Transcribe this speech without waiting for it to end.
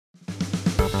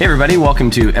Hey everybody,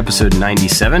 welcome to episode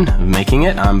 97 of Making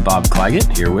It. I'm Bob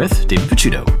Claggett, here with David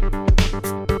Picciuto.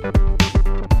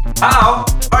 How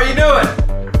are you doing?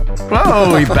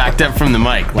 Whoa, he backed up from the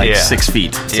mic like 6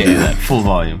 feet to do that full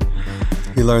volume.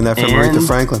 You learned that from Aretha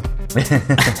Franklin.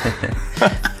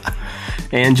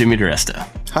 And Jimmy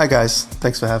DiResta. Hi guys,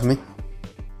 thanks for having me.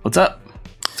 What's up?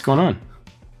 What's going on?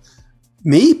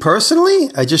 Me,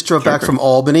 personally, I just drove back from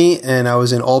Albany, and I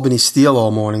was in Albany Steel all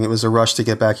morning. It was a rush to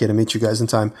get back here to meet you guys in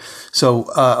time. So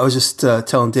I was just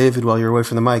telling David while you were away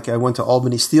from the mic, I went to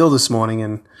Albany Steel this morning,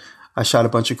 and I shot a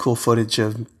bunch of cool footage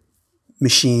of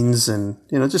machines and,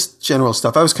 you know, just general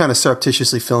stuff. I was kind of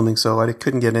surreptitiously filming, so I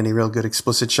couldn't get any real good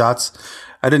explicit shots.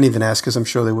 I didn't even ask because I'm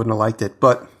sure they wouldn't have liked it,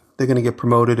 but they're going to get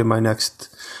promoted in my next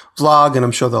vlog, and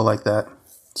I'm sure they'll like that.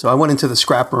 So I went into the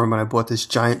scrap room and I bought this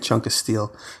giant chunk of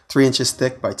steel, 3 inches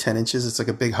thick by 10 inches. It's like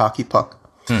a big hockey puck.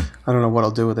 I don't know what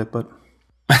I'll do with it, but.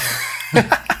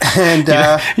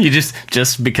 And you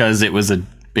just because it was a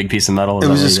big piece of metal. It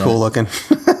was just cool looking.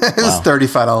 It was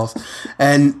 $35.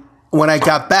 And when I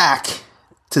got back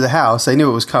to the house, I knew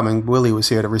it was coming. Willie was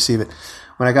here to receive it.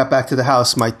 When I got back to the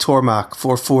house, my Tormach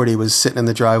 440 was sitting in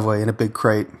the driveway in a big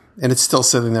crate, and it's still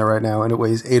sitting there right now, and it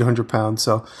weighs 800 pounds.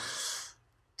 So.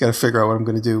 Got to figure out what I'm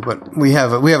going to do, but we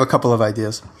have a couple of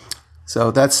ideas. So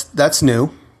that's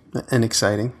new and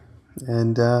exciting,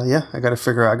 and I got to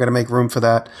figure out. I got to make room for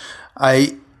that.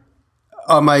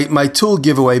 My tool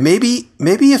giveaway. Maybe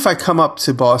if I come up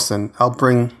to Boston, I'll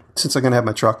bring, since I'm going to have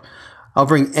my truck, I'll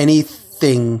bring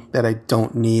anything that I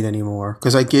don't need anymore,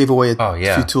 because I gave away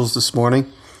a few tools this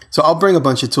morning. So I'll bring a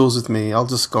bunch of tools with me. I'll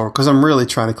just go because I'm really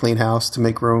trying to clean house to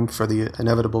make room for the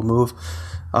inevitable move.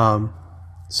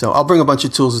 So I'll bring a bunch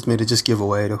of tools with me to just give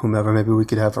away to whomever. Maybe we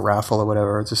could have a raffle or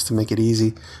whatever, just to make it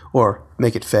easy or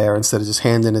make it fair instead of just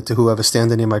handing it to whoever's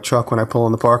standing in my truck when I pull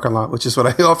in the parking lot, which is what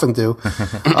I often do.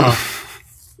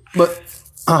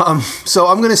 So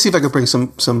I'm going to see if I can bring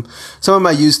some of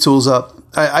my used tools up.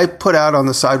 I put out on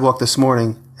the sidewalk this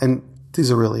morning, and these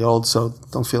are really old, so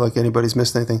don't feel like anybody's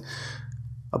missed anything.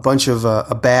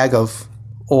 A bag of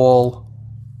all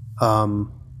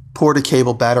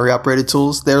Porta-Cable battery operated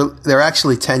tools. They're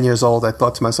actually 10 years old. I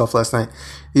thought to myself last night,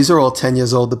 these are all 10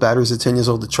 years old. The batteries are 10 years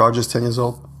old. The charger's 10 years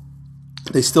old.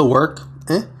 They still work.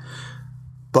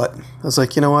 But I was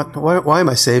like, you know what? Why am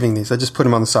I saving these? I just put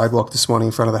them on the sidewalk this morning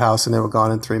in front of the house, and they were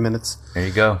gone in 3 minutes. There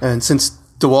you go. And since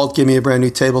DeWalt gave me a brand new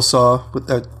table saw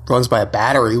that runs by a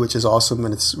battery, which is awesome,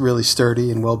 and it's really sturdy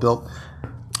and well built,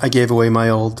 I gave away my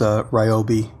old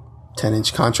Ryobi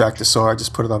 10-inch contractor saw. I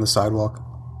just put it on the sidewalk.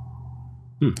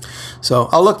 So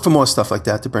I'll look for more stuff like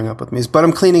that to bring up with me. But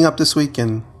I'm cleaning up this week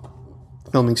and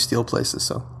filming steel places,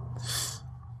 so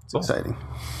it's exciting.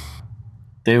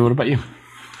 David, what about you?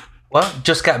 Well,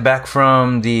 just got back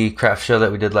from the craft show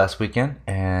that we did last weekend,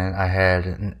 and I had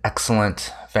an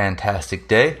excellent, fantastic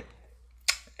day.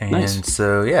 And Nice.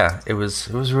 So it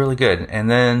was really good. And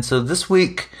then so this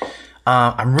week,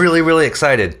 I'm really, really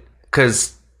excited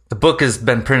because the book has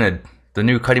been printed. The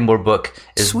new cutting board book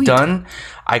is done.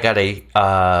 I got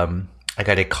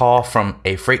a call from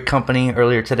a freight company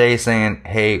earlier today saying,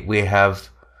 "Hey, we have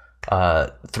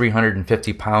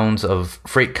 350 pounds of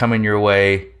freight coming your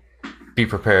way. Be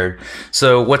prepared."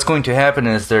 So what's going to happen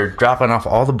is they're dropping off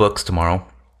all the books tomorrow,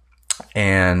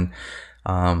 and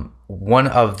one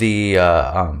of the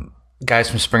guys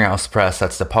from Springhouse Press,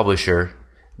 that's the publisher,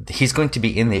 he's going to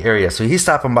be in the area. So he's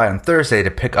stopping by on Thursday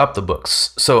to pick up the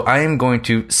books. So I am going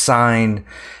to sign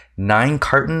 9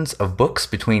 cartons of books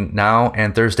between now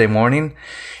and Thursday morning.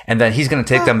 And then he's going to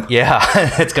take them. Yeah,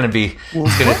 it's going to be.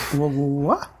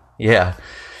 What? Yeah.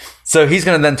 So he's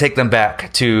going to then take them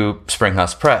back to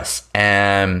Springhouse Press.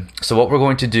 And so what we're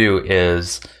going to do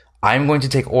is I'm going to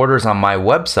take orders on my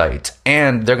website,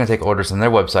 and they're going to take orders on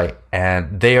their website,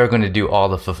 and they are going to do all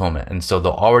the fulfillment. And so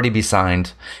they'll already be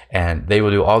signed, and they will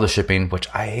do all the shipping, which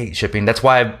I hate shipping. That's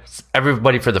why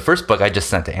everybody for the first book I just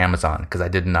sent to Amazon, because I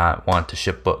did not want to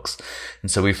ship books.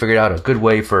 And so we figured out a good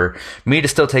way for me to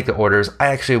still take the orders. I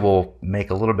actually will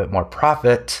make a little bit more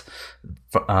profit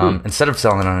instead of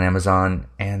selling on Amazon,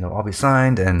 and they'll all be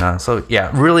signed. And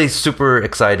really super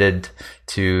excited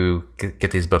to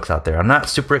get these books out there. I'm not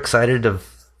super excited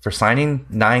for signing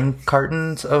 9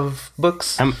 cartons of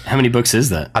books. How many books is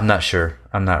that? I'm not sure.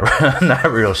 I'm not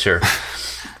real sure.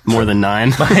 More than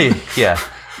 9? Yeah.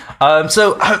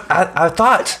 So I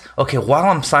thought, okay, while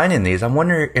I'm signing these, I'm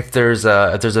wondering if there's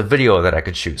a video that I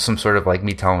could shoot, some sort of like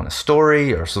me telling a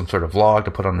story or some sort of vlog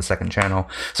to put on the second channel.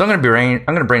 So I'm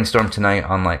gonna brainstorm tonight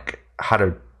on like how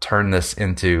to turn this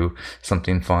into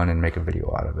something fun and make a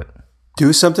video out of it.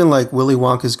 Do something like Willy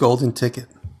Wonka's Golden Ticket.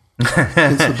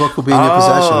 Since the book will be in your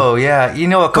possession. Oh, yeah. You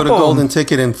know, Put a golden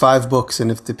ticket in 5 books,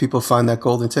 and if the people find that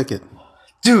golden ticket,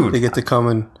 dude, they get to come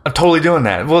and... I'm totally doing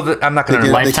that. Well, I'm not going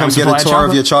to... They come get a tour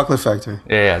of your chocolate factory.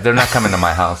 Yeah, they're not coming to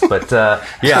my house. But,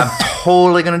 yeah, I'm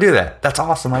totally going to do that. That's an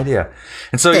awesome idea.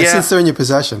 And so, since they're in your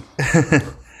possession.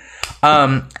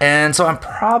 And so I'm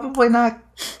probably not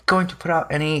going to put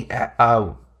out any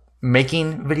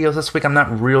making videos this week. I'm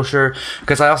not real sure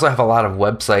because I also have a lot of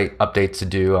website updates to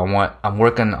do. I'm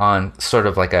working on sort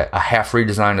of like a half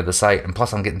redesign of the site, and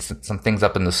plus I'm getting some things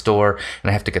up in the store, and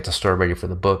I have to get the store ready for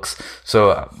the books.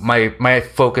 So my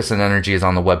focus and energy is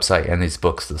on the website and these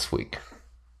books this week.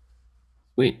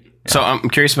 Sweet. Yeah. So I'm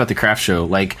curious about the craft show.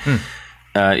 Like,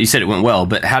 you said it went well,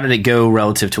 but how did it go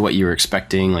relative to what you were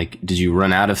expecting? Like, did you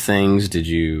run out of things? Did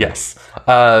you? Yes.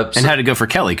 And how did it go for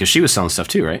Kelly? Because she was selling stuff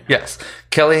too, right? Yes.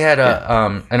 Kelly had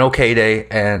an okay day,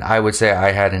 and I would say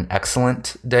I had an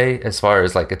excellent day as far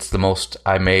as like it's the most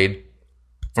I made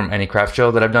from any craft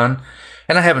show that I've done.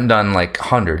 And I haven't done like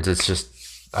hundreds. It's just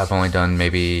I've only done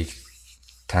maybe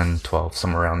 10, 12,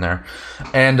 somewhere around there.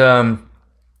 And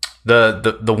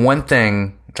the one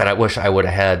thing that I wish I would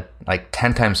have had like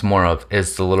 10 times more of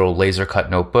is the little laser cut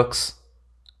notebooks.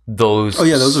 Those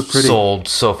are pretty. Sold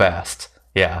so fast.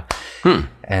 Yeah.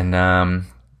 And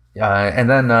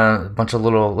then a bunch of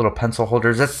little pencil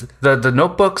holders. That's the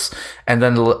notebooks. And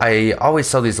then I always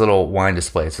sell these little wine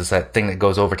displays. It's that thing that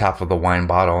goes over top of the wine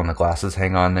bottle and the glasses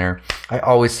hang on there. I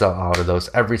always sell out of those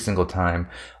every single time.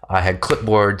 I had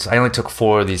clipboards. I only took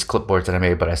 4 of these clipboards that I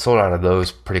made, but I sold out of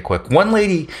those pretty quick. One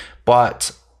lady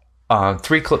bought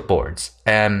 3 clipboards,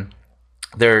 and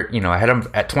they're, I had them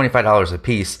at $25 a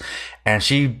piece, and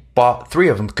she bought 3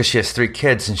 of them because she has 3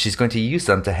 kids, and she's going to use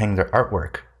them to hang their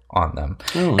artwork on them.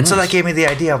 Oh, and so that gave me the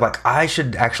idea of like I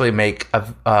should actually make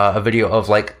a video of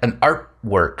like an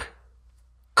artwork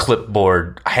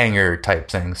clipboard hanger type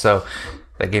thing. So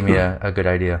that gave me a good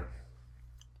idea.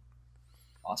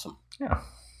 Awesome. Yeah.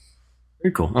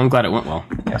 Very cool. I'm glad it went well.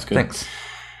 That's good. Thanks.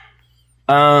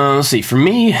 Let's see. For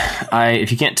me,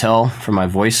 if you can't tell from my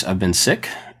voice, I've been sick,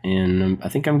 and I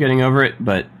think I'm getting over it,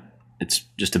 but it's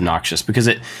just obnoxious because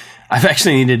I've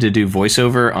actually needed to do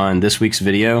voiceover on this week's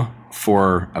video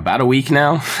for about a week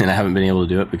now, and I haven't been able to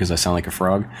do it because I sound like a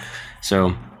frog.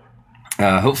 So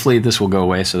hopefully this will go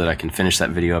away so that I can finish that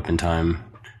video up in time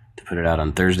to put it out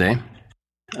on Thursday.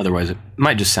 Otherwise, it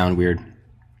might just sound weird.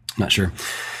 Not sure.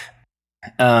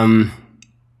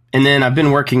 And then I've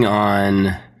been working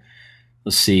on,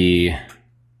 let's see,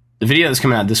 the video that's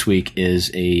coming out this week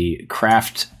is a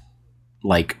craft,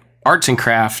 like arts and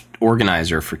craft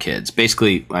organizer for kids.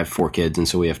 Basically, I have 4 kids, and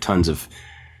so we have tons of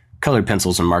colored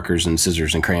pencils and markers and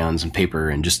scissors and crayons and paper,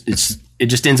 and it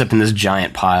just ends up in this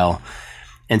giant pile.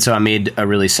 And so I made a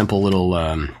really simple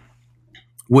little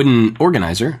wooden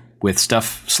organizer with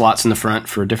slots in the front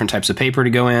for different types of paper to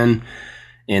go in,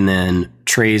 and then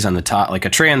trays on the top, like a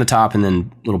tray on the top, and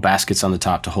then little baskets on the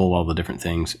top to hold all the different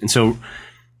things. And so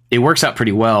it works out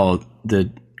pretty well.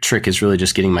 The trick is really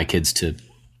just getting my kids to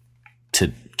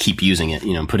keep using it,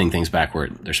 putting things back where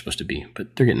they're supposed to be,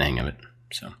 but they're getting the hang of it.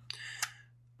 So,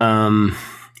 and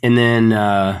then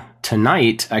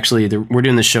tonight, actually, we're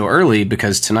doing the show early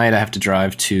because tonight I have to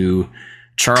drive to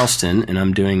Charleston, and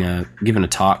I'm giving a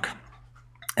talk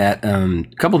at a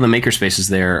couple of the makerspaces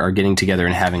there are getting together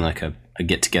and having like a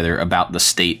get together about the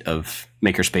state of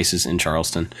makerspaces in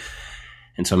Charleston.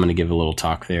 And so I'm going to give a little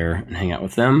talk there and hang out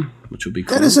with them, which will be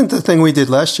cool. That isn't the thing we did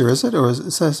last year, is it? Or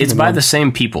it's by the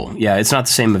same people. Yeah, it's not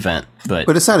the same event, but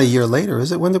it's not a year later,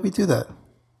 is it? When did we do that?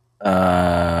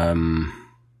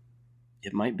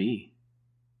 It might be.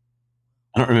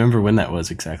 I don't remember when that was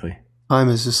exactly. Time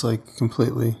is just like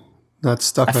completely not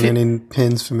stuck on any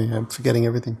pins for me. I'm forgetting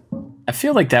everything. I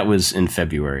feel like that was in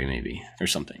February maybe or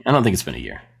something. I don't think it's been a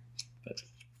year. But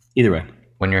either way.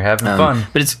 When you're having fun.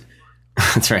 But it's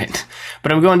that's right.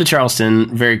 But I'm going to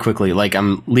Charleston very quickly. Like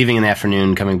I'm leaving in the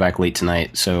afternoon, coming back late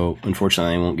tonight. So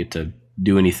unfortunately I won't get to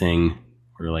do anything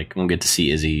or like won't get to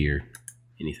see Izzy or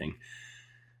anything.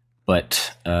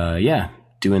 But yeah,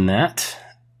 doing that.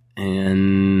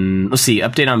 And let's see,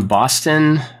 update on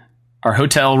Boston. Our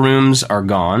hotel rooms are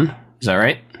gone. Is that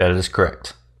right? That is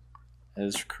correct. That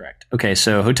is correct. Okay,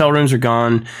 so hotel rooms are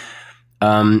gone.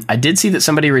 I did see that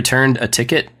somebody returned a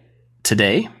ticket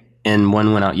today, and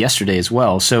one went out yesterday as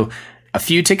well. So a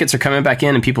few tickets are coming back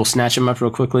in, and people snatch them up real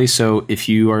quickly. So if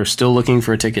you are still looking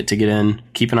for a ticket to get in,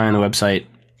 keep an eye on the website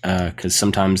because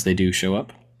sometimes they do show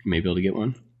up. You may be able to get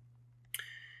one.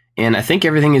 And I think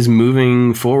everything is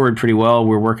moving forward pretty well.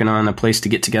 We're working on a place to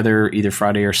get together either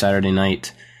Friday or Saturday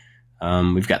night.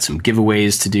 We've got some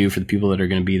giveaways to do for the people that are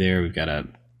going to be there. We've got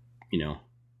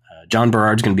John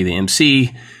Berard's going to be the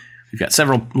MC. We've got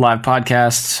several live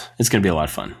podcasts. It's going to be a lot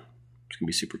of fun. It's going to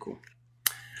be super cool.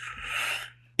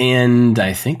 And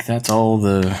I think that's all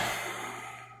the...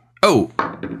 Oh,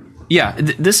 yeah.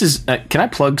 This is... can I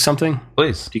plug something?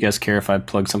 Please. Do you guys care if I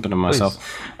plug something to myself?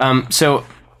 So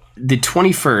the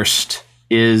 21st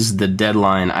is the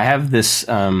deadline. I have this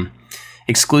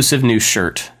exclusive new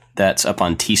shirt that's up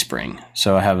on Teespring.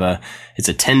 So I have it's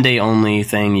a 10-day only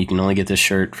thing. You can only get this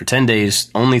shirt for 10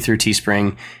 days only through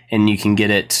Teespring, and you can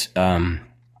get it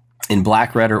in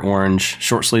black, red, or orange,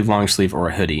 short sleeve, long sleeve, or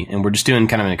a hoodie. And we're just doing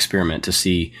kind of an experiment to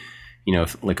see,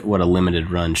 if, like, what a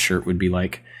limited run shirt would be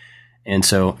like. And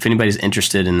so if anybody's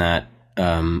interested in that,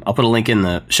 I'll put a link in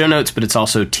the show notes, but it's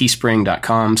also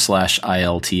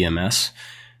teespring.com/ILTMS.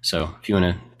 So if you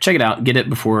want to check it out, get it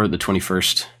before the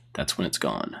 21st, that's when it's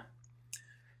gone.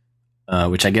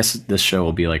 Which I guess this show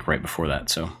will be like right before that.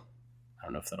 So I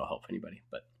don't know if that'll help anybody,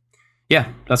 but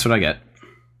yeah, that's what I got.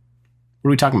 What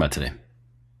are we talking about today?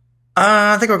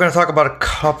 I think we're going to talk about a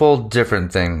couple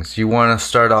different things. You want to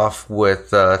start off with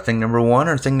thing number 1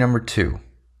 or thing number 2?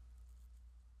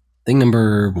 Thing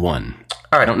number 1.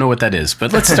 All right. I don't know what that is,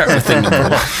 but let's start with thing number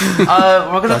 1.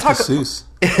 We're going to talk. Seuss.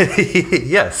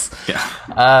 Yes. Yeah.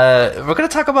 We're going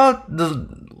to talk about the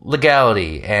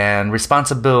legality and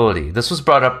responsibility. This was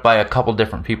brought up by a couple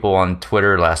different people on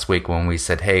Twitter last week when we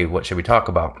said, "Hey, what should we talk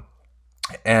about?"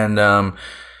 And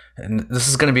this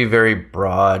is going to be very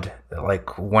broad.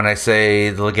 Like, when I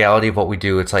say the legality of what we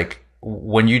do, it's like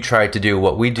when you try to do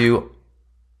what we do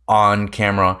on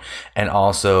camera, and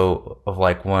also of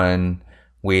like when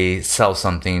we sell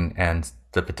something and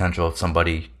the potential of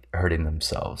somebody hurting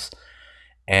themselves.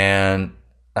 And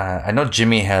I know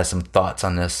Jimmy has some thoughts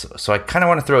on this, so I kind of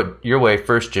want to throw it your way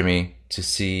first, Jimmy, to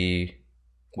see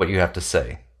what you have to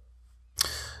say.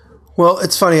 Well,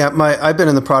 it's funny. I've been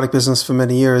in the product business for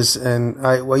many years, and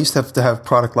I used to have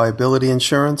product liability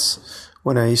insurance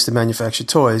when I used to manufacture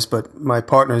toys. But my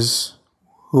partners,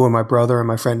 who are my brother and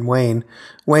my friend Wayne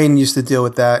used to deal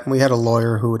with that, and we had a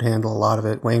lawyer who would handle a lot of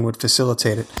it. Wayne would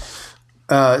facilitate it.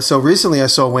 So recently I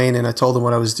saw Wayne, and I told him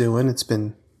what I was doing. It's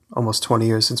been almost 20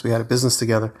 years since we had a business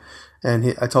together.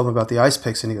 And I told him about the ice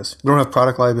picks, and he goes, "You don't have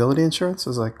product liability insurance?" I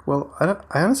was like, "Well,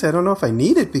 I honestly don't know if I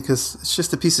need it, because it's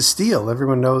just a piece of steel.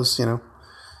 Everyone knows, I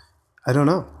don't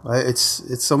know.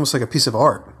 It's almost like a piece of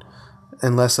art,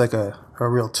 and less like a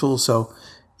real tool." So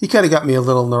he kind of got me a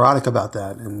little neurotic about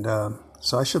that. And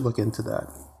so I should look into that.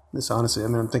 Honestly,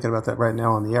 I'm thinking about that right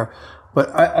now on the air. But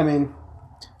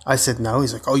I said no.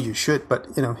 He's like, "Oh, you should." But,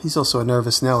 he's also a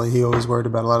nervous Nelly. He always worried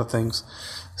about a lot of things.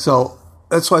 So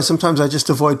that's why sometimes I just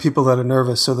avoid people that are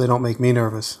nervous so they don't make me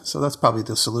nervous. So that's probably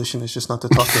the solution, is just not to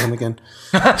talk to him again.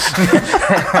 Wow.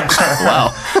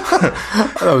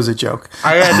 That was a joke.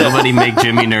 I had Nobody make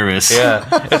Jimmy nervous. Yeah.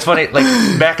 It's funny, like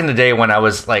back in the day when I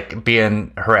was like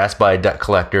being harassed by debt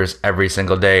collectors every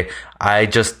single day, I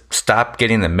just stopped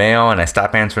getting the mail and I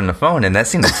stopped answering the phone, and that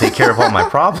seemed to take care of all my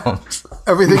problems.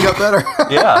 Everything got better.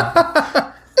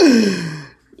 Yeah.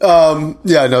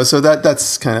 So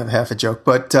that's kind of half a joke,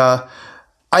 but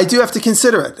I do have to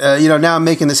consider it. Now I'm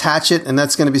making this hatchet, and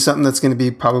that's going to be something that's going to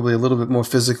be probably a little bit more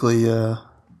physically,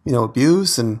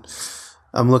 abused. And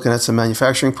I'm looking at some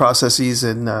manufacturing processes,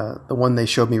 and the one they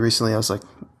showed me recently, I was like,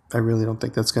 I really don't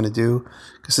think that's going to do,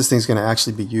 because this thing's going to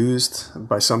actually be used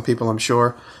by some people, I'm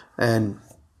sure. And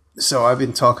so I've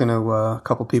been talking to a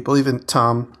couple people, even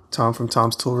Tom from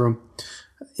Tom's Tool Room,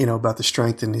 about the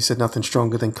strength, and he said nothing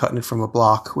stronger than cutting it from a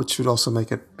block, which would also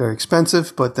make it very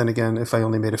expensive. But then again, if I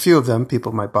only made a few of them,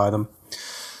 people might buy them.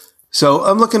 So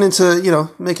I'm looking into,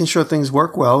 making sure things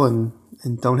work well and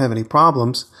don't have any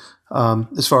problems,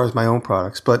 as far as my own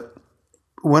products. But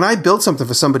when I build something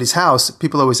for somebody's house,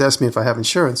 people always ask me if I have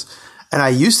insurance. And I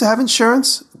used to have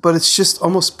insurance, but it's just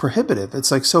almost prohibitive.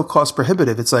 It's like so cost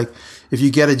prohibitive. It's like if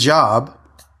you get a job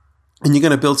and you're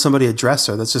going to build somebody a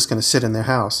dresser that's just going to sit in their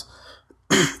house,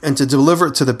 and to deliver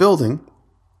it to the building,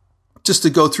 just to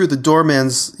go through the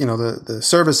doorman's, the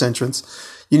service entrance,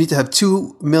 you need to have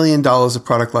 $2 million of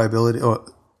product liability, or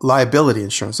liability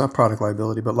insurance, not product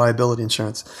liability, but liability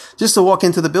insurance, just to walk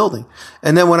into the building.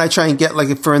 And then when I try and get,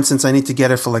 like, for instance, I need to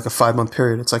get it for like a 5-month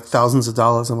period, it's like thousands of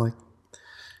dollars. I'm like,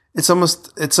 it's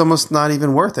almost not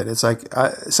even worth it. It's like,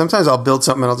 sometimes I'll build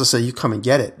something and I'll just say, you come and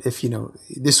get it. If,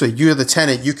 this way you're the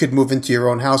tenant, you could move into your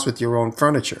own house with your own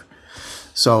furniture.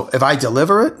 So if I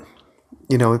deliver it,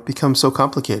 it becomes so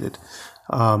complicated.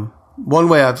 One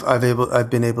way I've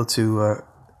been able to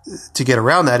get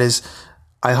around that is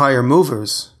I hire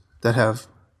movers that have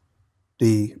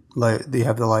the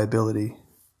liability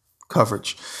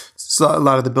coverage. So a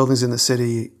lot of the buildings in the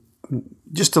city,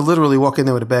 just to literally walk in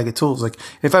there with a bag of tools. Like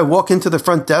if I walk into the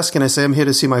front desk and I say, I'm here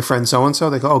to see my friend so-and-so,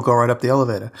 they go, oh, go right up the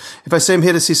elevator. If I say I'm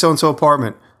here to see so-and-so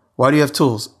apartment, why do you have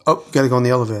tools? Oh, got to go in the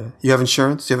elevator. You have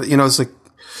insurance? It's like,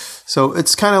 so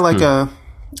it's kind of like I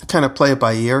kind of play it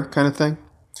by ear kind of thing.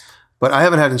 But I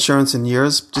haven't had insurance in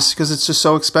years just because it's just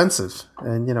so expensive.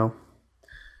 And,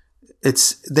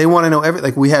 they want to know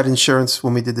like we had insurance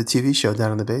when we did the TV show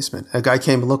down in the basement. A guy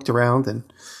came and looked around and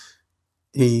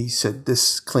he said,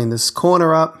 clean this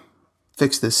corner up,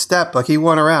 fix this step. Like he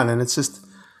went around and it's just,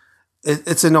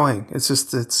 it's annoying.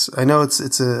 I know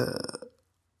it's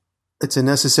a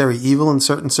necessary evil in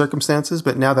certain circumstances,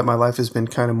 but now that my life has been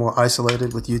kind of more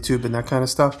isolated with YouTube and that kind of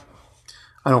stuff,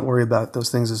 I don't worry about those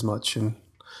things as much. And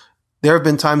there have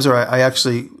been times where I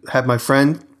actually had my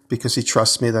friend, because he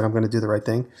trusts me that I'm going to do the right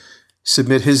thing,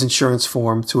 submit his insurance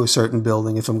form to a certain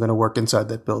building if I'm going to work inside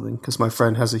that building, because my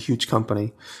friend has a huge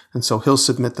company. And so he'll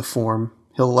submit the form.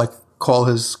 He'll like call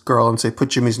his girl and say, put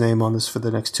Jimmy's name on this for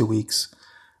the next 2 weeks.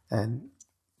 And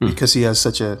because he has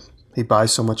he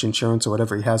buys so much insurance or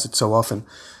whatever, he has it so often,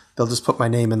 they'll just put my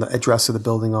name and the address of the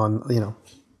building on,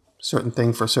 certain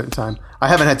thing for a certain time. I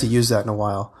haven't had to use that in a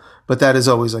while, but that is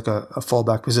always like a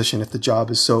fallback position. If the job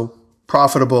is so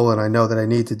profitable and I know that I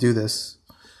need to do this,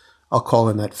 I'll call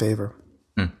in that favor.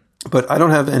 But I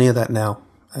don't have any of that now.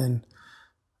 And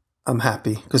I'm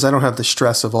happy because I don't have the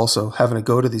stress of also having to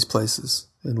go to these places.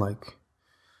 And like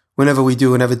whenever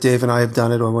Dave and I have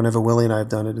done it, or whenever Willie and I have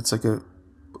done it, it's like a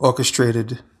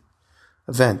orchestrated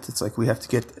event. It's like we have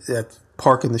to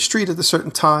park in the street at a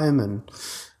certain time and,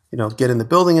 get in the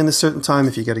building in a certain time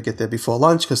if you got to get there before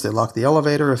lunch because they lock the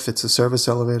elevator if it's a service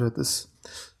elevator.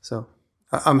 So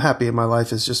I'm happy in my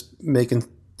life is just making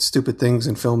stupid things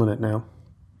and filming it now.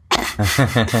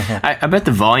 I bet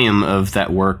the volume of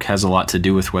that work has a lot to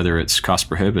do with whether it's cost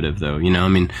prohibitive, though.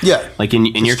 Yeah. Like in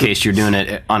your case, you're doing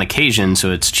it on occasion,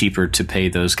 so it's cheaper to pay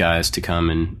those guys to come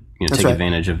and take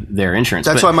advantage of their insurance.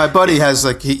 That's why my buddy has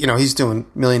he's doing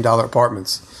 $1 million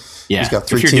apartments. Yeah, he's got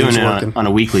 3 if you're teams doing working it on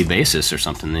a weekly basis or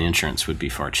something, the insurance would be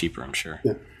far cheaper, I'm sure.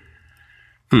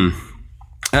 Yeah.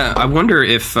 I wonder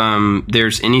if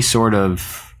there's any sort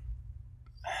of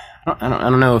I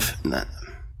don't know if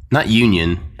not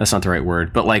union, that's not the right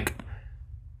word, but like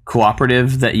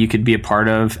cooperative that you could be a part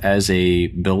of as a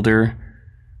builder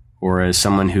or as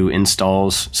someone who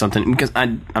installs something. Because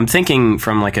I'm thinking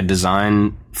from like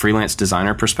a freelance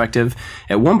designer perspective.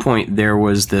 At one point there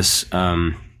was this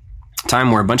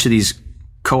time where a bunch of these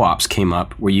co-ops came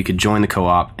up where you could join the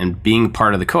co-op, and being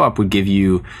part of the co-op would give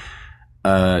you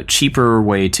a cheaper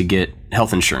way to get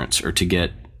health insurance or to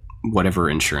get whatever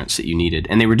insurance that you needed.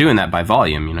 And they were doing that by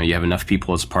volume. You have enough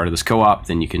people as part of this co-op,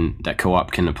 then that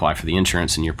co-op can apply for the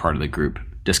insurance and you're part of the group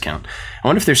discount. I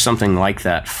wonder if there's something like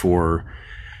that for,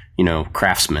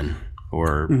 craftsmen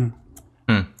or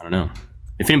I don't know.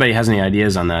 If anybody has any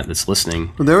ideas on that's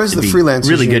listening. Well, there is the freelance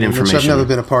really good union, information. which I've never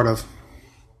been a part of.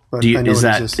 But does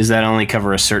that only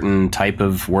cover a certain type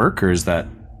of work, or is that?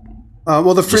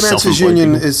 Well, the freelancers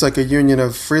union is like a union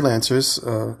of freelancers,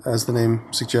 as the name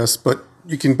suggests. But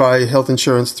you can buy health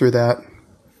insurance through that.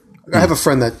 I have a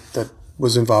friend that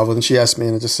was involved with it, and she asked me,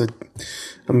 and I just said,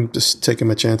 I'm just taking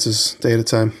my chances day at a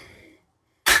time.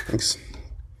 Thanks.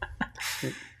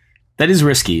 That is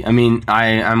risky. I mean,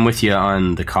 I'm with you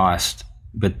on the cost,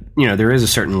 but there is a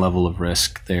certain level of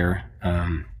risk there.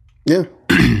 Yeah.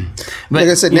 But, like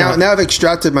I said, now I've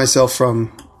extracted myself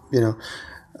from,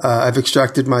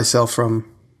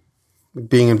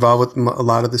 being involved with a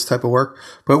lot of this type of work.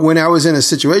 But when I was in a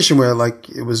situation where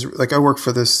it was like I worked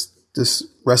for this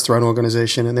restaurant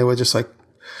organization, and they were just like,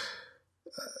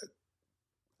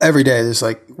 every day there's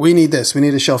like, we need this, we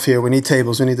need a shelf here, we need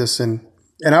tables, we need this. And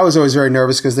I was always very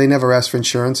nervous because they never asked for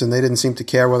insurance and they didn't seem to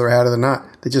care whether I had it or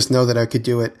not. They just know that I could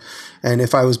do it. And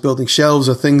if I was building shelves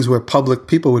or things where public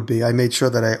people would be, I made sure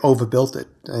that I overbuilt it.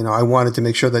 I wanted to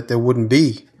make sure that there wouldn't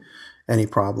be any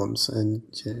problems. And,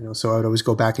 so I would always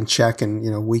go back and check.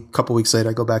 And, couple weeks later,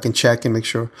 I go back and check and make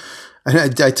sure.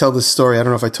 And I tell this story. I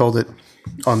don't know if I told it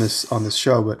on this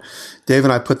show, but Dave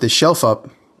and I put this shelf up,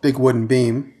 big wooden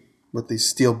beam with these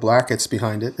steel brackets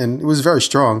behind it. And it was very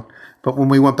strong. But when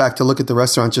we went back to look at the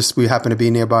restaurant, we happened to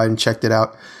be nearby and checked it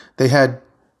out. They had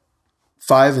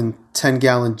 5 and 10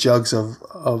 gallon jugs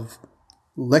of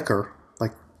liquor,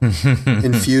 like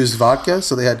infused vodka.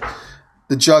 So they had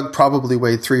the jug probably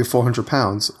weighed 300 or 400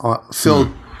 pounds,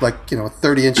 filled like a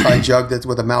 30-inch high jug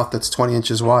with a mouth that's 20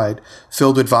 inches wide,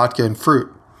 filled with vodka and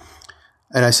fruit.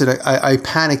 And I said, I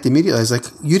panicked immediately. I was like,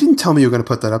 "You didn't tell me you were going to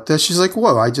put that up there." She's like,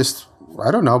 "Whoa, I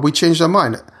don't know. We changed our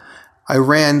mind." I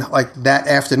ran like that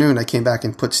afternoon. I came back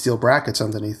and put steel brackets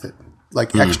underneath it.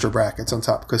 like extra brackets on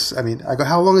top. Because, I mean, I go,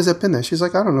 how long has that been there? She's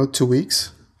like, I don't know, 2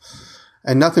 weeks.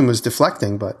 And nothing was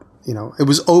deflecting, but, you know, it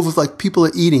was over, like, people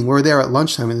are eating. We're there at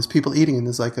lunchtime, and there's people eating, and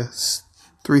there's like a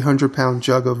 300-pound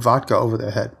jug of vodka over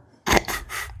their head.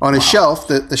 On a shelf,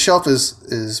 the shelf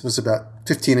was about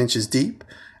 15 inches deep,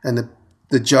 and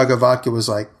the jug of vodka was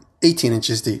like 18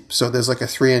 inches deep. So there's like a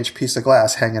 3-inch piece of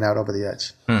glass hanging out over the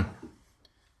edge.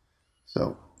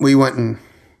 So we went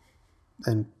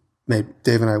and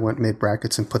Dave and I went and made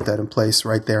brackets and put that in place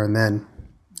right there and then.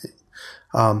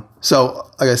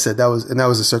 So like I said, that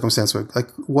was a circumstance where, like,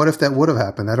 what if that would have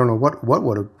happened? I don't know what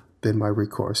would have been my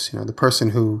recourse. You know, the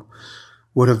person who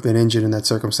would have been injured in that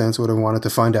circumstance would have wanted to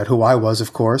find out who I was,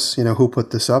 of course. You know, who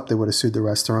put this up. They would have sued the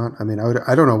restaurant. I mean,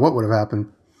 I don't know what would have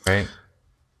happened. Right.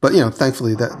 But, you know,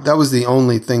 thankfully that was the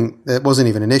only thing that wasn't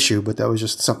even an issue, but that was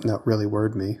just something that really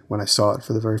worried me when I saw it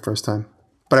for the very first time.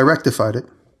 But I rectified it.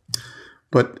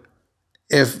 But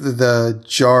if the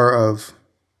jar of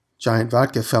giant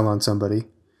vodka fell on somebody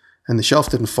and the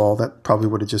shelf didn't fall, that probably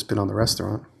would have just been on the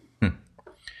restaurant.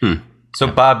 So,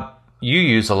 Bob, you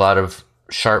use a lot of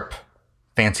sharp,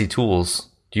 fancy tools.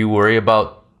 Do you worry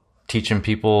about teaching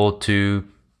people to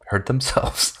hurt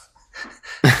themselves?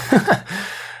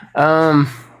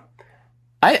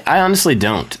 I honestly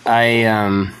don't.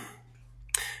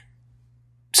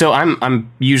 So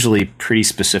I'm usually pretty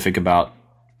specific about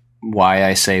why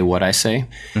I say what I say,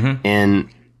 and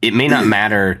it may not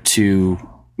matter to,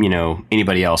 you know,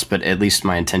 anybody else, but at least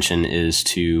my intention is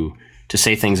to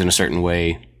say things in a certain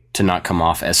way to not come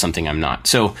off as something I'm not.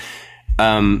 So,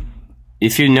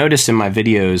 if you notice in my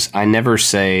videos, I never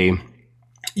say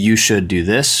you should do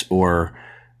this or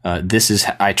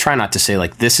I try not to say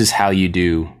like this is how you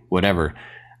do whatever.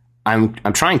 I'm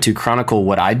trying to chronicle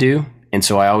what I do, and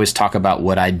so I always talk about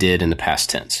what I did in the past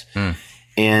tense.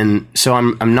 And so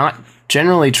I'm not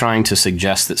generally trying to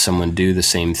suggest that someone do the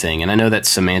same thing. And I know that's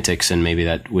semantics, and maybe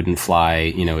that wouldn't fly,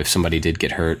 you know, if somebody did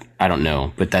get hurt. I don't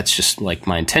know, but that's just like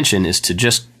my intention is to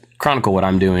just chronicle what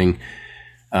I'm doing,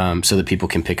 so that people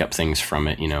can pick up things from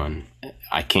it, you know. And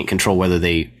I can't control whether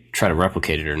they try to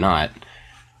replicate it or not.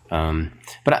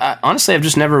 But honestly, I've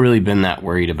just never really been that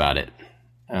worried about it.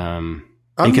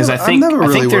 Because I think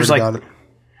there's like,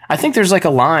 I think there's like a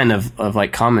line of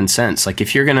like common sense. Like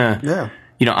if you're gonna,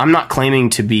 you know, I'm not claiming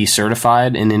to be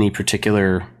certified in any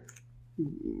particular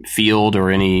field or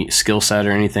any skill set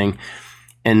or anything.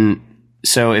 And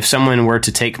so if someone were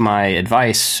to take my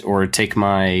advice or take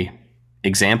my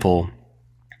example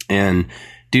and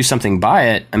do something by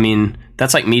it, I mean,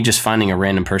 that's like me just finding a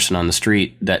random person on the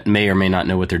street that may or may not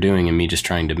know what they're doing and me just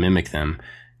trying to mimic them.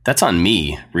 That's on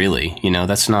me, really. You know,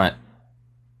 that's not,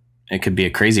 it could be a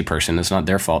crazy person. It's not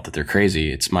their fault that they're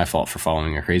crazy. It's my fault for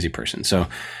following a crazy person. So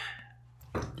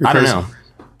I don't know.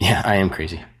 Yeah, I am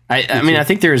crazy. I mean, I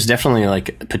think there is definitely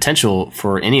like potential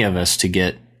for any of us to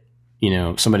get, you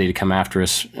know, somebody to come after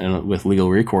us with legal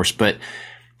recourse. But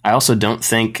I also don't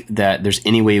think that there's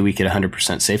any way we could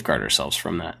 100% safeguard ourselves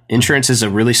from that. Insurance is a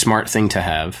really smart thing to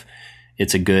have.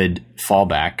 It's a good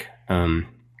fallback.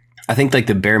 I think like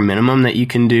the bare minimum that you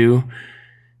can do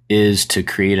is to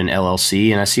create an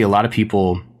LLC. And I see a lot of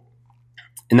people,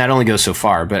 and that only goes so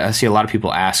far, but I see a lot of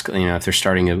people ask, you know, if they're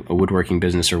starting a woodworking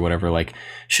business or whatever, like,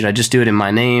 should I just do it in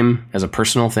my name as a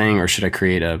personal thing, or should I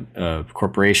create a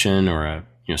corporation or a,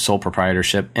 you know, sole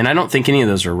proprietorship? And I don't think any of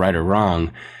those are right or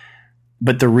wrong.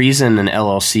 But the reason an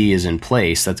LLC is in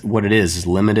place, that's what it is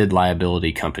limited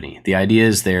liability company. The idea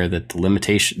is there that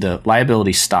the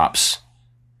liability stops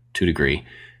to a degree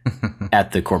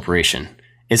at the corporation.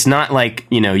 It's not like,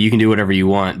 you know, you can do whatever you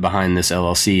want behind this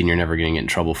LLC and you're never going to get in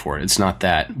trouble for it. It's not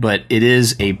that, but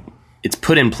it's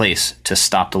put in place to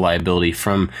stop the liability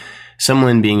from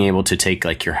someone being able to take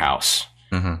like your house.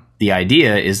 The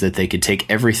idea is that they could take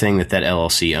everything that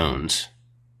LLC owns.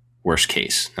 Worst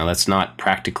case. Now that's not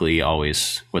practically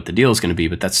always what the deal is going to be,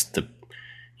 but that's the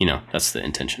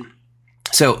intention.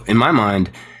 So in my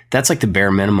mind, that's like the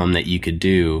bare minimum that you could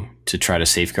do to try to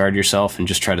safeguard yourself and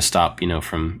just try to stop, you know,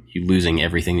 from you losing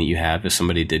everything that you have if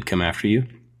somebody did come after you.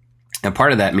 And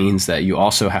part of that means that you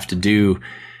also have to do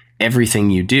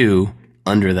everything you do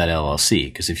under that LLC.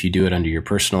 Because if you do it under your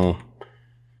personal,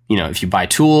 you know, if you buy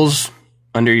tools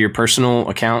under your personal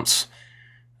accounts,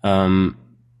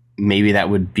 maybe that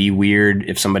would be weird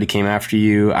if somebody came after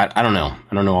you. I don't know.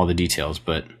 I don't know all the details,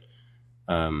 but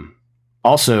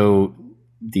also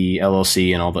the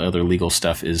LLC and all the other legal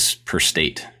stuff is per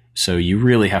state. So you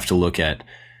really have to look at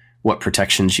what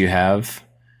protections you have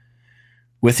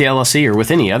with the LLC or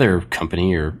with any other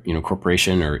company or, you know,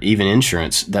 corporation or even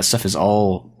insurance. That stuff is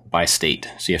all by state.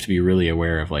 So you have to be really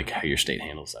aware of like how your state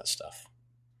handles that stuff.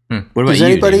 What about Is you,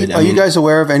 anybody? David? Are you guys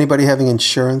aware of anybody having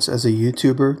insurance as a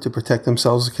YouTuber to protect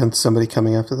themselves against somebody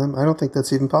coming after them? I don't think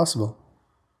that's even possible.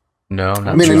 No, not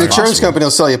I mean, sure. an insurance company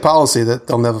will sell you a policy that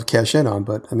they'll never cash in on,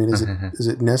 but I mean, is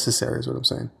it necessary? Is what I'm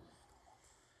saying.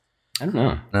 I don't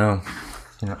know. No.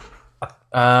 Yeah.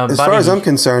 As far as I'm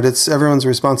concerned, it's everyone's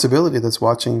responsibility that's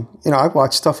watching. You know, I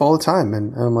watch stuff all the time,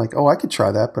 and I'm like, oh, I could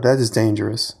try that, but that is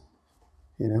dangerous.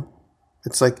 You know,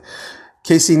 it's like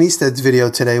Casey Neistat's video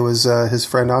today was his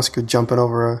friend Oscar jumping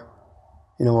over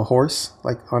a horse,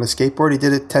 like on a skateboard. He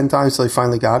did it 10 times till he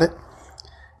finally got it,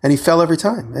 and he fell every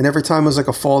time. And every time was like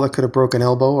a fall that could have broken an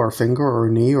elbow or a finger or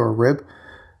a knee or a rib.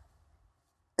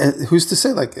 And who's to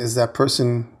say, like, is that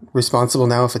person responsible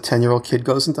now if a 10-year-old kid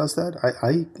goes and does that?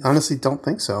 I honestly don't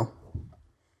think so.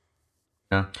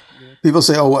 Yeah. People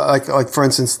say, oh, like for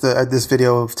instance, this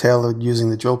video of Taylor using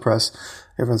the drill press,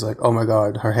 everyone's like, oh my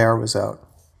God, her hair was out.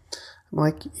 I'm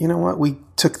like, you know what? We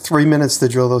took 3 minutes to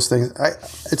drill those things.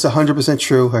 It's 100%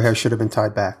 true. Her hair should have been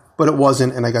tied back, but it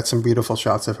wasn't. And I got some beautiful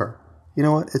shots of her. You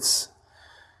know what? It's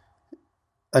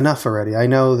enough already. I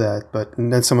know that, but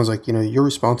and then someone's like, you're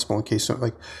responsible in case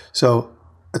so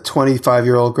a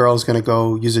 25-year-old girl is going to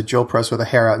go use a drill press with her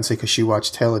hair out and say, because she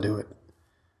watched Taylor do it,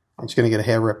 and she's going to get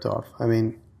her hair ripped off. I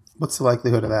mean, what's the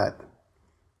likelihood of that?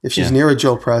 If she's near a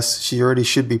drill press, she already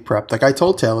should be prepped. Like I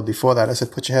told Taylor before that, I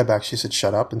said, put your hair back. She said,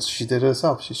 shut up. And she did it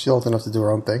herself. She's old enough to do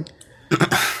her own thing.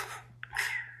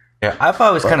 Yeah, I've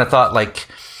always kind of thought like,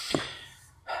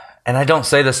 and I don't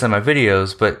say this in my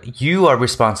videos, but you are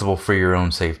responsible for your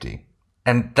own safety.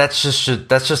 And that's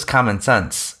just common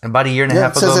sense. About a year and a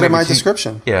half ago. It says it in my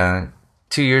description. Yeah.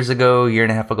 2 years ago, year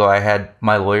and a half ago, I had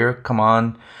my lawyer come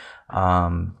on.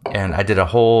 And I did a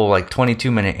whole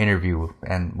 22-minute interview,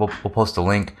 and we'll post a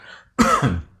link.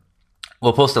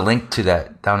 We'll post a link to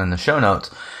that down in the show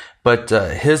notes. But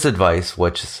his advice,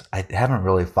 which I haven't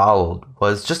really followed,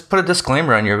 was just put a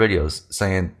disclaimer on your videos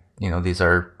saying,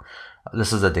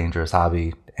 this is a dangerous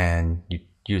hobby and you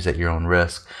use at your own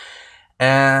risk.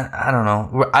 And I don't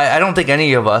know. I don't think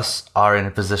any of us are in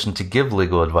a position to give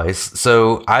legal advice.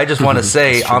 So I just want to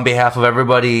say on behalf of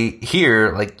everybody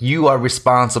here, you are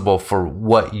responsible for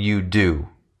what you do,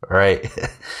 right?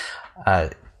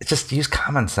 Just use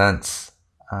common sense.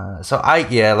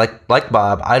 Like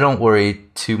Bob, I don't worry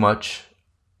too much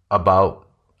about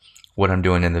what I'm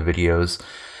doing in the videos.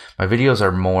 My videos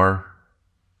are more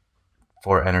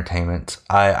for entertainment.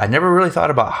 I never really thought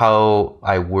about how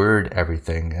I word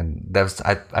everything, and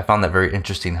I found that very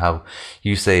interesting. How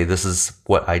you say this is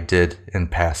what I did in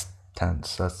past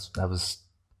tense. That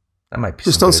might be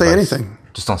just don't say anything.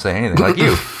 Just don't say anything, like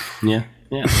you. Yeah.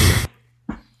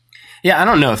 I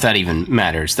don't know if that even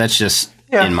matters. That's just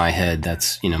in my head.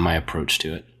 That's my approach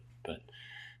to it. But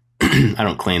I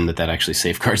don't claim that actually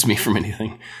safeguards me from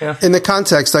anything. Yeah. In the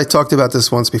context, I talked about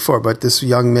this once before, but this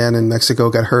young man in Mexico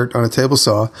got hurt on a table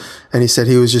saw, and he said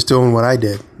he was just doing what I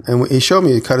did. And he showed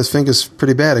me he cut his fingers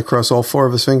pretty bad across all 4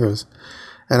 of his fingers.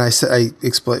 And I said, we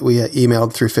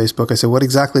emailed through Facebook. I said, what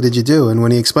exactly did you do? And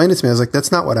when he explained it to me, I was like,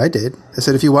 that's not what I did. I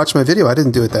said, if you watch my video, I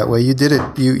didn't do it that way. You did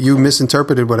it. You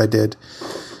misinterpreted what I did.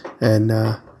 And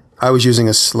I was using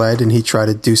a sled, and he tried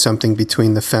to do something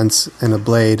between the fence and a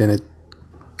blade, and it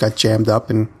got jammed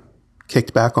up and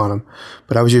kicked back on him.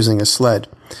 But I was using a sled.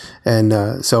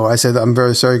 And so I said, I'm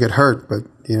very sorry you got hurt. But,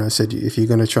 I said, if you're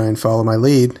going to try and follow my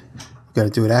lead, you got to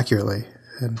do it accurately.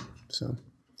 And so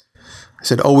I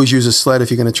said, always use a sled if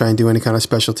you're going to try and do any kind of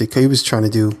specialty. He was trying to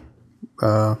do,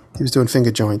 he was doing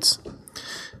finger joints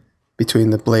between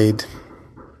the blade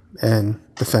and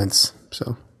the fence.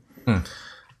 So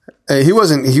he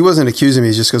wasn't accusing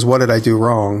me. Just goes, what did I do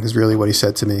wrong is really what he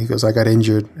said to me. He goes, I got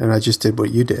injured and I just did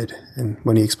what you did. And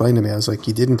when he explained to me, I was like,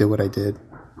 you didn't do what I did.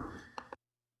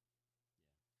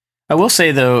 I will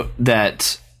say though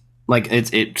that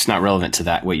it's not relevant to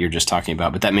that, what you're just talking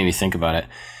about, but that made me think about it,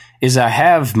 is I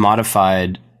have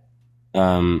modified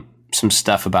some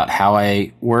stuff about how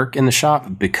I work in the shop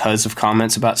because of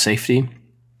comments about safety.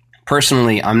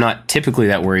 Personally, I'm not typically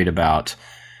that worried about,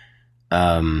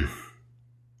 I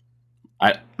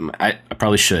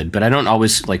probably should, but I don't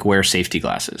always wear safety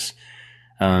glasses.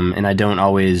 And I don't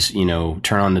always,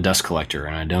 turn on the dust collector,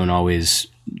 and I don't always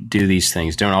do these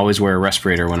things. Don't always wear a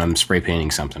respirator when I'm spray painting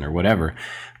something or whatever.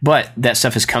 But that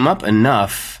stuff has come up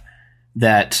enough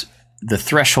that the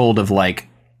threshold of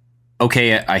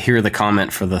okay, I hear the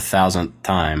comment for the 1,000th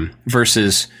time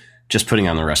versus just putting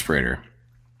on the respirator.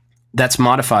 That's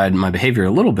modified my behavior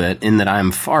a little bit in that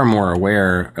I'm far more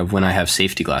aware of when I have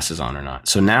safety glasses on or not.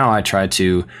 So now I try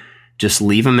to just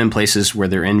leave them in places where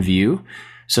they're in view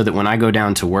so that when I go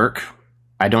down to work,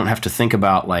 I don't have to think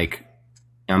about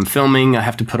I'm filming, I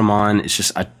have to put them on. It's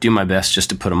just, I do my best just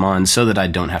to put them on so that I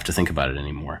don't have to think about it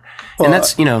anymore. Well, and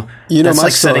that's, that's my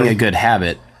like setting story. a good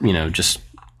habit, just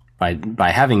by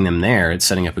having them there, it's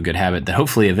setting up a good habit that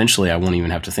hopefully eventually I won't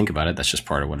even have to think about it. That's just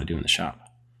part of what I do in the shop.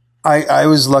 I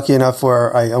was lucky enough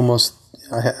where I've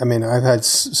had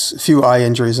a few eye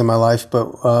injuries in my life,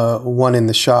 but one in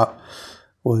the shop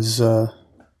was I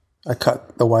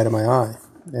cut the white of my eye.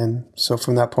 And so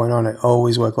from that point on, I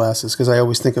always wear glasses because I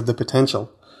always think of the potential.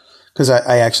 Because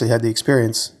I actually had the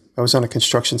experience. I was on a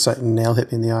construction site and a nail hit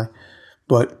me in the eye.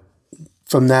 But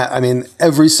from that,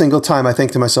 every single time I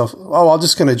think to myself, I'm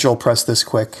just going to drill press this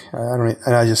quick. And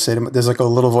I just say to there's like a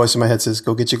little voice in my head says,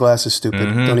 go get your glasses, stupid.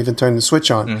 Don't even turn the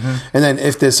switch on. And then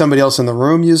if there's somebody else in the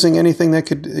room using anything that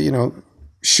could,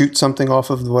 shoot something off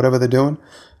of whatever they're doing,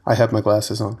 I have my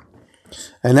glasses on.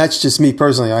 And that's just me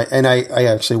personally. I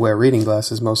actually wear reading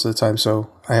glasses most of the time.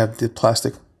 So I have the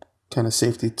plastic kind of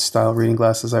safety style reading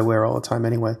glasses I wear all the time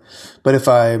anyway. But if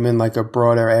I'm in like a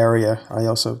broader area, I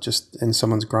also just in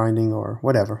someone's grinding or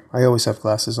whatever, I always have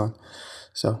glasses on.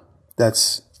 So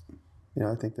that's,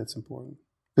 I think that's important.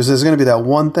 Because there's going to be that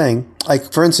one thing,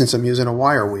 like for instance, I'm using a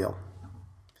wire wheel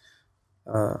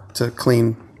to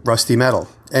clean rusty metal.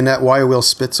 And that wire wheel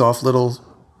spits off little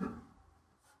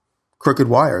crooked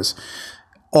wires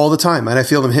all the time. And I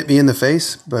feel them hit me in the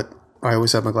face, but I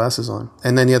always have my glasses on.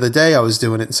 And then the other day I was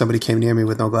doing it and somebody came near me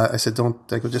with no glass. I said,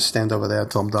 just stand over there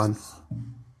until I'm done.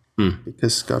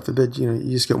 Because God forbid,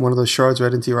 you just get one of those shards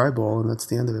right into your eyeball and that's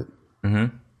the end of it.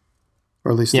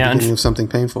 Or at least the beginning of something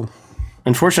painful.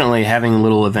 Unfortunately, having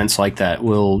little events like that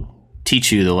will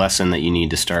teach you the lesson that you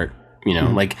need to start,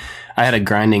 like I had a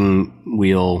grinding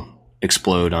wheel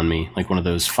explode on me, like one of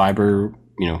those fiber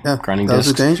grinding discs.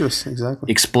 Those are dangerous,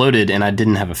 exactly. Exploded, and I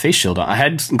didn't have a face shield on. I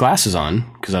had glasses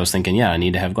on because I was thinking, I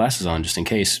need to have glasses on just in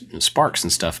case sparks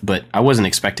and stuff. But I wasn't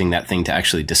expecting that thing to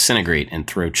actually disintegrate and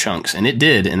throw chunks, and it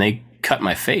did. And they cut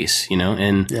my face,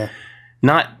 and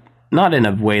not in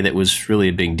a way that was really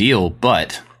a big deal,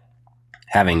 but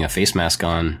having a face mask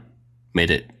on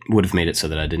would have made it so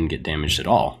that I didn't get damaged at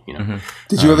all.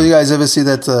 Did you guys ever see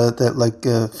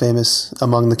that famous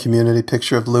among the community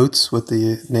picture of Lutz with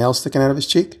the nail sticking out of his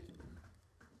cheek?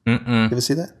 You ever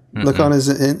see that? Look on his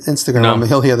Instagram. No.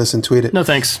 He'll hear this and tweet it. No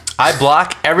thanks. I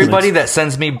block everybody that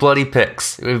sends me bloody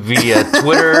pics via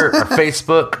Twitter or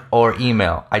Facebook or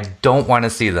email. I don't want to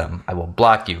see them. I will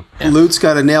block you. Yeah. Lutz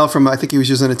got a nail from, I think he was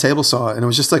using a table saw, and it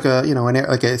was just like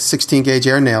a 16 gauge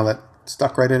air nail that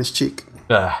stuck right in his cheek.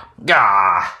 Yeah.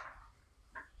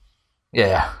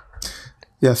 Yeah,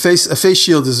 a face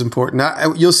shield is important.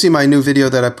 You'll see my new video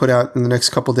that I put out in the next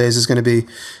couple of days is going to be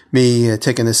me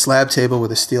taking this slab table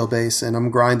with a steel base, and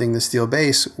I'm grinding the steel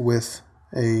base with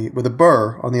a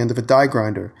burr on the end of a die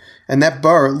grinder. And that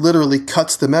burr literally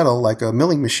cuts the metal like a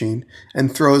milling machine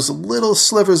and throws little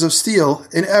slivers of steel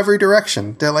in every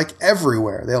direction. They're like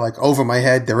everywhere. They're like over my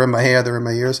head, they're in my hair, they're in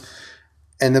my ears.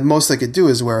 And the most I could do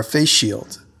is wear a face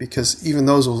shield, because even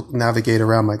those will navigate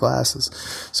around my glasses.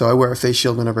 So I wear a face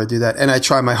shield whenever I do that. And I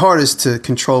try my hardest to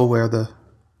control where the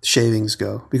shavings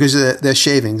go, because they're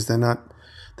shavings. They're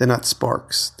not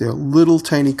sparks. They're little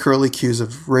tiny curly cues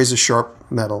of razor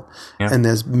sharp metal. Yeah. And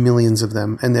there's millions of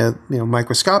them, and they're,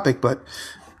 microscopic, but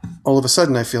all of a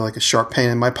sudden I feel like a sharp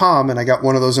pain in my palm, and I got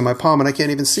one of those in my palm and I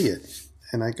can't even see it.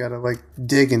 And I got to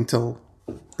dig until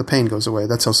the pain goes away.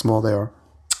 That's how small they are.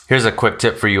 Here's a quick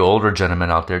tip for you older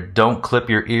gentlemen out there. Don't clip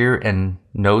your ear and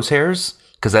nose hairs,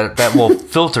 because that will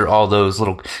filter all those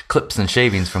little clips and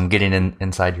shavings from getting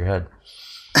inside your head.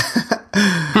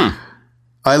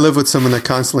 I live with someone that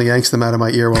constantly yanks them out of my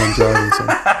ear while I'm driving. So.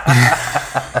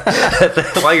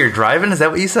 While you're driving? Is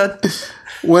that what you said?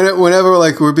 Whenever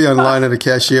we'll be online at a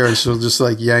cashier and she'll just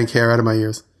yank hair out of my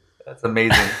ears. That's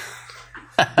amazing.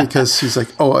 Because she's like,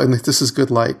 oh, and this is good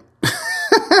light.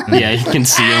 Yeah, you can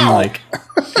see them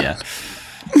yeah.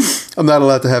 I'm not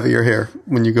allowed to have your hair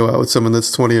when you go out with someone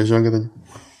that's 20 years younger than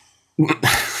you.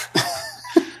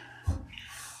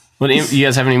 Well, do you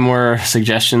guys have any more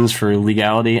suggestions for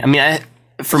legality?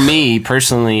 For me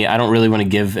personally, I don't really want to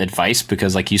give advice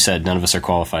because, like you said, none of us are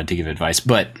qualified to give advice.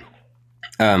 But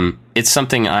it's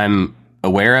something I'm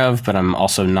aware of, but I'm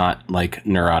also not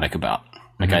neurotic about.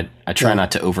 I try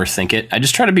not to overthink it. I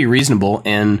just try to be reasonable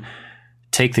and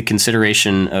take the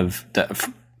consideration of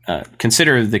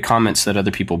consider the comments that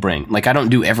other people bring. I don't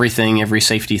do every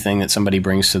safety thing that somebody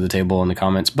brings to the table in the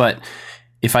comments, but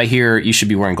if I hear you should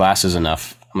be wearing glasses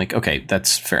enough, I'm like, okay,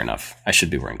 that's fair enough. I should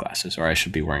be wearing glasses, or I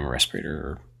should be wearing a respirator,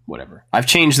 or whatever. I've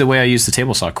changed the way I use the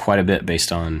table saw quite a bit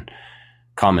based on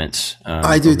comments.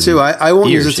 I do too. I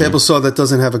won't use a table years. saw that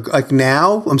doesn't have a, like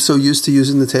now I'm so used to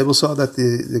using the table saw that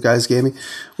the guys gave me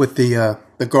with the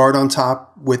guard on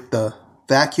top with the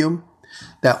vacuum,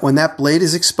 that when that blade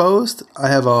is exposed, I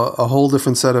have a whole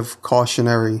different set of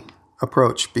cautionary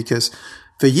approach, because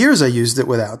for years I used it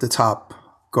without the top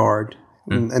guard.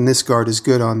 And this guard is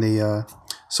good on the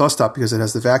saw stop because it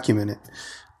has the vacuum in it.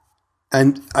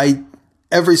 And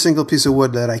every single piece of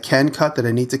wood that I can cut, that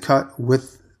I need to cut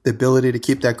with the ability to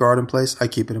keep that guard in place, I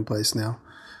keep it in place now.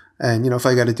 And, if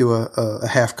I got to do a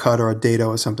half cut or a dado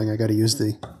or something, I got to use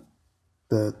the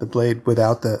blade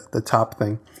without the top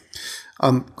thing.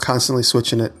 I'm constantly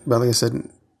switching it. But like I said,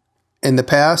 in the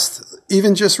past,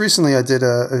 even just recently, I did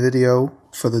a video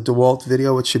for the DeWalt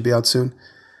video, which should be out soon.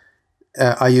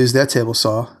 I used that table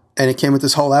saw, and it came with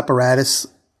this whole apparatus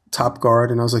top guard,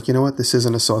 and I was like, you know what, this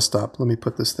isn't a saw stop, let me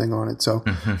put this thing on it. So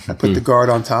I put the guard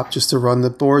on top just to run the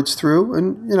boards through,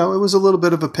 and it was a little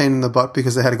bit of a pain in the butt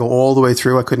because I had to go all the way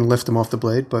through. I couldn't lift them off the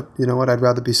blade, but you know what, I'd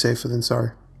rather be safer than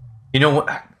sorry. You know what,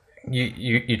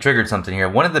 you triggered something here.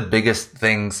 One of the biggest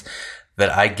things that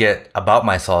I get about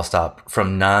my saw stop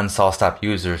from non-saw stop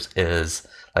users is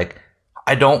like,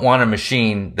 I don't want a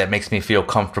machine that makes me feel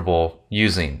comfortable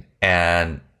using.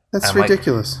 And that's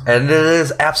ridiculous. And it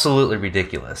is absolutely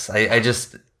ridiculous. I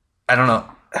don't know.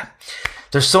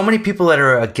 There's so many people that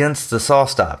are against the saw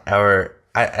stop, I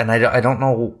don't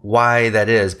know why that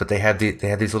is, but they have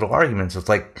these little arguments. It's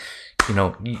like,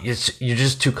 you're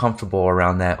just too comfortable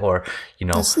around that, or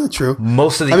that's not true.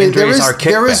 Most of the injuries are kickback.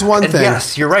 There is one thing.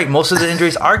 Yes, you're right. Most of the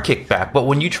injuries are kickback, but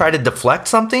when you try to deflect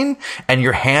something and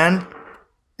your hand,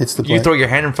 it's the blade. You throw your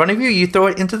hand in front of you, you throw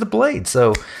it into the blade.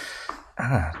 So.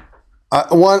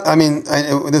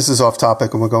 This is off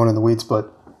topic and we're going in the weeds,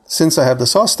 but since I have the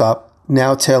saw stop,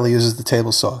 now Taylor uses the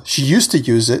table saw. She used to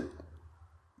use it,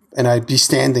 and I'd be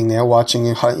standing there watching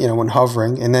it, when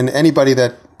hovering. And then anybody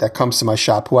that comes to my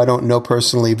shop who I don't know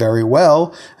personally very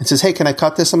well and says, hey, can I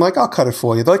cut this? I'm like, I'll cut it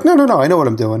for you. They're like, no, I know what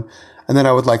I'm doing. And then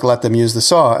I would let them use the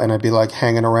saw, and I'd be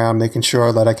hanging around making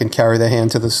sure that I can carry their hand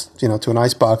to this, to an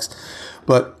ice box.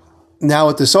 But now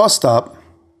with the saw stop,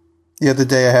 the other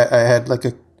day I had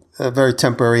a very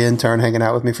temporary intern hanging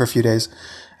out with me for a few days,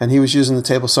 and he was using the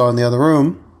table saw in the other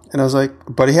room, and I was like,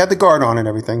 but he had the guard on and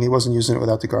everything. He wasn't using it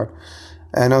without the guard.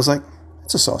 And I was like,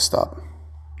 it's a saw stop.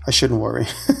 I shouldn't worry.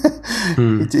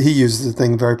 He used the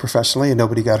thing very professionally, and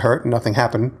nobody got hurt and nothing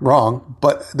happened wrong.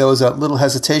 But there was a little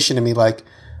hesitation in me,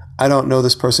 I don't know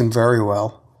this person very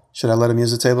well. Should I let him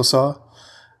use the table saw?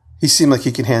 He seemed like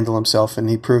he could handle himself, and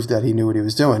he proved that he knew what he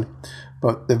was doing.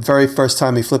 But the very first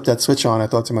time he flipped that switch on, I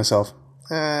thought to myself,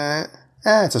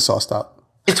 it's a saw stop.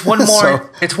 It's one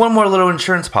more. It's one more little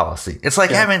insurance policy. It's like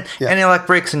having anti-lock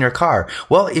brakes in your car.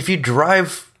 Well, if you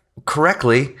drive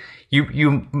correctly,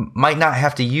 you might not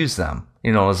have to use them.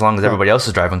 As long as everybody else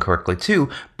is driving correctly too.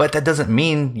 But that doesn't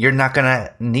mean you're not going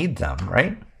to need them,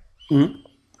 right? Mm-hmm.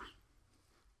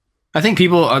 I think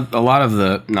people,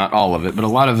 not all of it, but a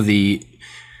lot of the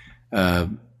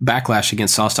backlash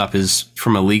against saw stop is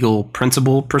from a legal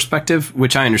principle perspective,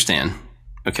 which I understand.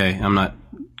 Okay, I'm not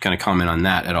going to comment on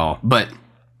that at all. But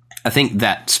I think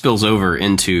that spills over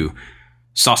into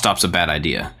saw stop's a bad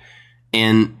idea.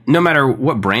 And no matter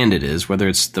what brand it is, whether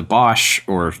it's the Bosch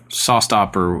or saw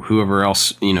stop or whoever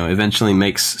else, eventually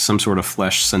makes some sort of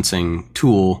flesh sensing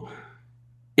tool,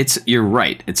 you're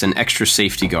right. It's an extra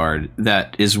safety guard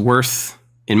that is worth,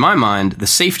 in my mind, the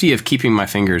safety of keeping my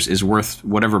fingers is worth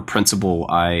whatever principle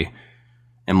I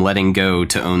am letting go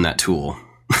to own that tool.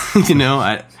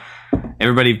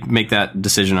 Everybody make that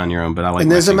decision on your own, but I like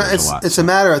my fingers a lot. It's a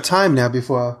matter of time now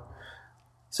before,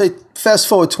 say, fast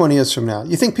forward 20 years from now.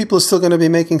 You think people are still going to be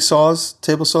making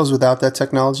table saws without that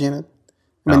technology in it?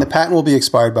 I mean, the patent will be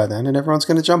expired by then, and everyone's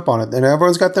going to jump on it. And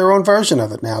everyone's got their own version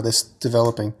of it now that's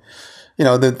developing.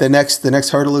 The next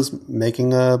hurdle is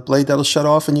making a blade that'll shut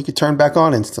off and you can turn back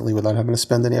on instantly without having to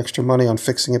spend any extra money on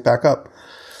fixing it back up.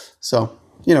 So,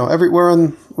 we're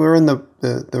in the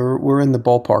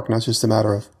ballpark now. It's just a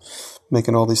matter of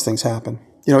making all these things happen.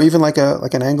 Even like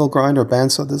an angle grinder or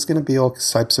bandsaw, there's going to be all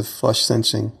types of flush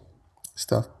sensing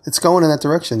stuff. It's going in that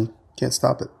direction. You can't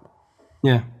stop it.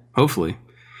 Yeah, hopefully.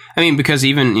 I mean, because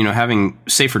even, having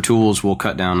safer tools will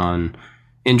cut down on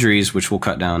injuries, which will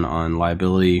cut down on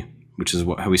liability, which is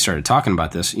how we started talking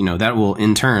about this. That will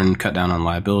in turn cut down on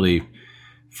liability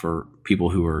for people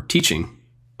who are teaching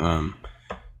in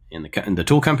the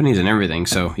tool companies and everything.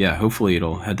 So, yeah, hopefully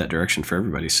it'll head that direction for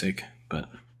everybody's sake. But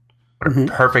what a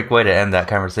perfect way to end that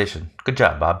conversation. Good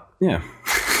job, Bob. Yeah.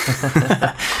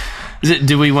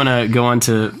 Do we want to go on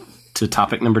to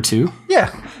topic number 2?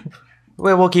 Yeah.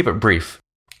 Well, we'll keep it brief.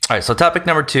 All right, so topic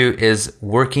number 2 is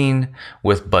working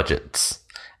with budgets.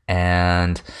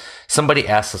 And somebody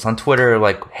asked us on Twitter,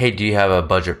 like, hey, do you have a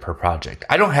budget per project?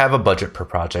 I don't have a budget per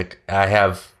project. I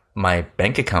have my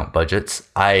bank account budgets,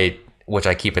 which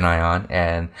I keep an eye on.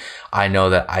 And I know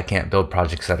that I can't build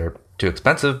projects that are too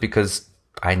expensive because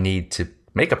I need to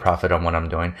make a profit on what I'm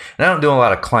doing. And I don't do a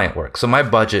lot of client work. So my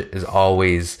budget is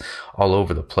always all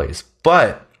over the place.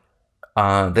 But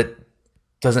that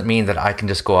doesn't mean that I can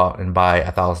just go out and buy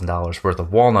 $1,000 worth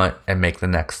of walnut and make the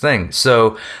next thing.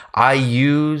 So I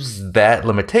use that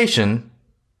limitation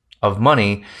of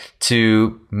money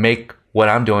to make what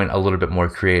I'm doing a little bit more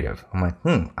creative. I'm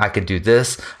like, I could do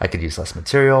this. I could use less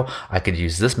material. I could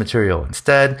use this material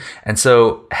instead. And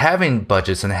so having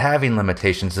budgets and having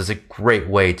limitations is a great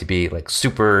way to be like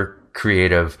super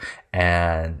creative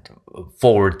and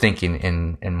forward thinking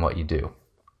in what you do.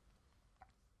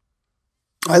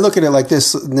 I look at it like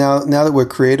this now that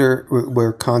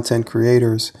we're content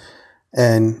creators,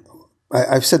 and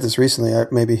I've said this recently,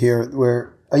 maybe here,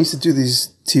 where I used to do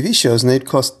these TV shows and they'd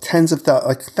cost hundreds of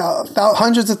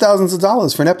thousands of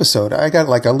dollars for an episode. I got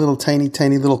like a little tiny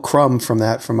little crumb from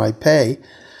that for my pay,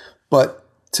 but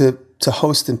to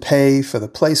host and pay for the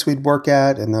place we'd work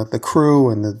at and the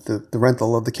crew and the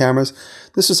rental of the cameras,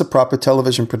 this was a proper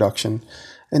television production,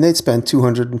 and they'd spend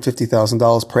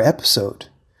 $250,000 per episode.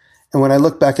 And when I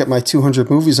look back at my 200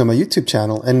 movies on my YouTube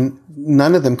channel, and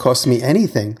none of them cost me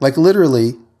anything, like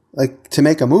literally, like to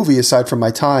make a movie aside from my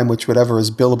time, which whatever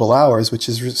is billable hours, which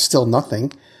is still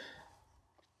nothing,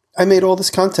 I made all this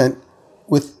content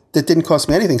that didn't cost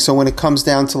me anything. So when it comes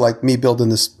down to like me building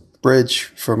this bridge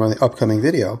for my upcoming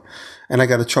video, and I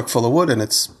got a truck full of wood and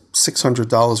it's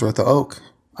 $600 worth of oak,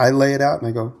 I lay it out and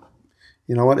I go,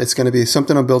 you know what? It's going to be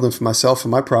something I'm building for myself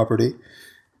and my property.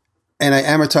 And I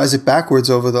amortize it backwards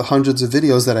over the hundreds of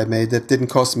videos that I made that didn't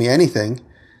cost me anything.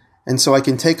 And so I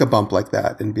can take a bump like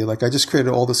that and be like, I just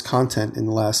created all this content in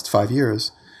the last 5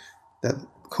 years that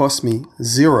cost me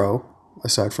zero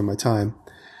aside from my time.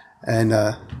 And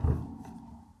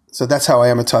so that's how I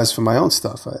amortize for my own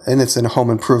stuff. And it's in a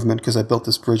home improvement because I built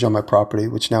this bridge on my property,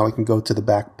 which now I can go to the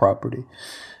back property.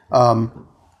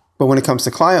 But when it comes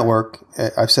to client work,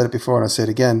 I've said it before and I'll say it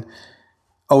again,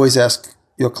 always ask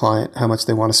your client how much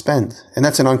they want to spend. And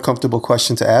that's an uncomfortable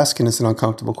question to ask, and it's an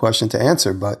uncomfortable question to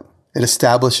answer, but it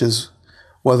establishes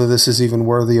whether this is even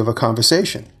worthy of a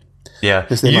conversation. Yeah.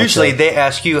 Usually they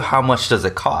ask you, how much does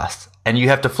it cost? And you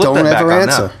have to flip that back on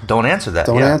them. Don't answer that.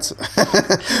 Don't answer.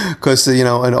 Because,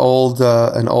 an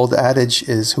old adage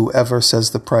is whoever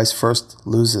says the price first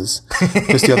loses.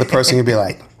 Because the other person can be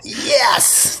like,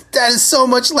 yes, that is so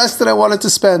much less than I wanted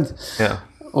to spend. Yeah.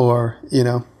 Or,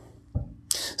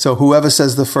 so whoever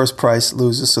says the first price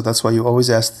loses. So that's why you always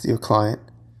ask your client,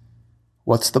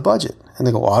 what's the budget? And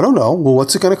they go, well, I don't know. Well,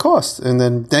 what's it going to cost? And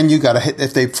then you got to hit,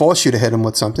 if they force you to hit them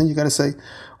with something, you got to say,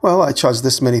 well, I charge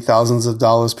this many thousands of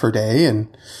dollars per day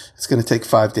and it's going to take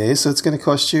 5 days. So it's going to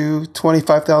cost you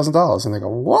 $25,000. And they go,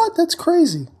 what? That's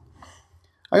crazy.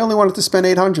 I only wanted to spend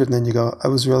 $800. And then you go, it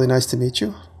was really nice to meet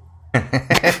you.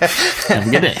 Have a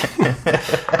good day.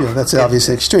 That's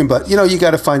obviously extreme, but you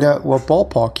got to find out what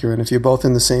ballpark you're in. If you're both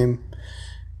in the same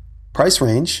price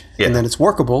range, and then it's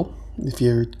workable. If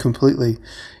you're completely,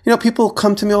 people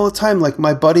come to me all the time. Like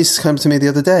my buddies come to me the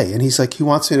other day, and he's like, he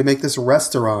wants me to make this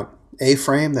restaurant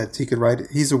A-frame that he could write.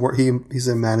 He's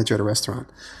a manager at a restaurant.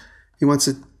 He wants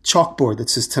a chalkboard that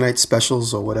says tonight's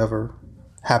specials or whatever,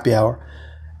 happy hour,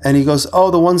 and he goes,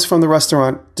 oh, the ones from the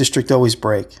restaurant district always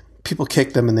break. People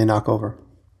kick them and they knock over.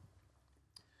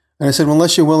 And I said, well,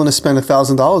 unless you're willing to spend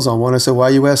 $1,000 on one, I said, why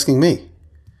are you asking me?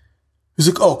 He's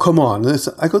like, oh, come on.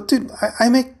 I go, dude,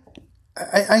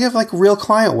 I have like real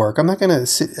client work. I'm not going to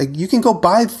sit. You can go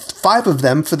buy 5 of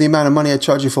them for the amount of money I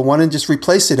charge you for one and just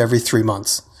replace it every 3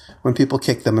 months when people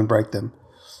kick them and break them.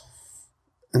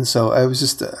 And so I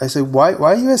said, why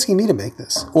are you asking me to make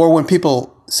this? Or when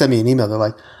people send me an email, they're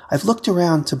like, I've looked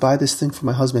around to buy this thing for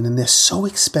my husband and they're so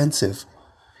expensive.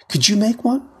 Could you make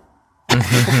one?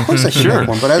 Of course I can make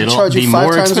one, but I would charge you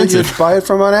 5 times what you buy it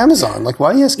from on Amazon. Like,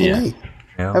 why are you asking me?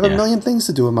 I have a million things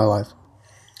to do in my life.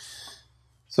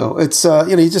 So it's,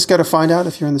 you just got to find out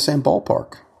if you're in the same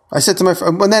ballpark. I said to my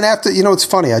friend, and then after, it's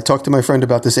funny, I talked to my friend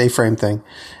about this A-frame thing,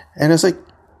 and it's like,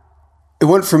 it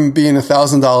went from being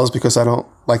 $1,000 because I don't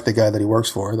like the guy that he works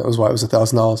for, that was why it was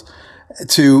 $1,000,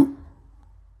 to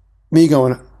me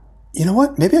going, you know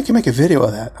what? Maybe I can make a video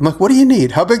of that. I'm like, what do you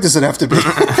need? How big does it have to be?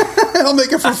 I'll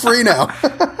make it for free now.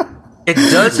 It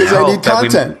does help. I need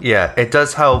content. It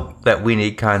does help that we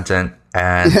need content.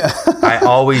 And I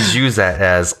always use that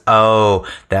as,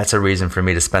 that's a reason for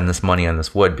me to spend this money on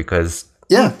this wood because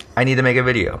I need to make a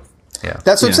video. Yeah.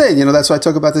 That's what I'm saying. That's why I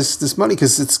talk about this money,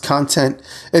 because it's content.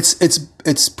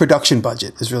 It's production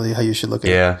budget is really how you should look at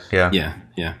it.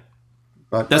 Yeah.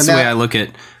 But That's the way I look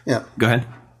at. Yeah. Go ahead.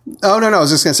 Oh no, I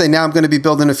was just gonna say, now I'm going to be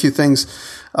building a few things.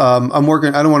 I'm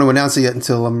working. I don't want to announce it yet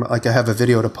until I have a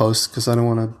video to post, because I don't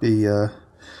want to be.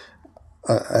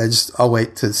 I'll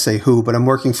wait to say who, but I'm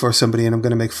working for somebody and I'm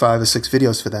going to make 5 or 6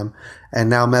 videos for them. And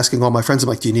now I'm asking all my friends, I'm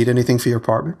like, do you need anything for your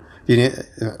apartment? Do you need,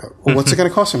 well, what's it going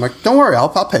to cost you? I'm like, don't worry, I'll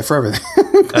pay for everything.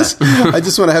 I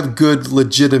just want to have good,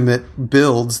 legitimate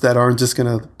builds that aren't just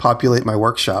going to populate my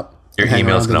workshop. Your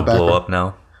email's going to blow up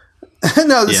now.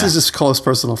 No, this is just close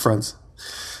personal friends.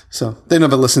 So they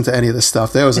never listen to any of this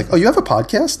stuff. They always like, oh, you have a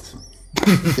podcast?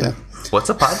 Yeah. What's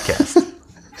a podcast?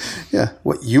 Yeah.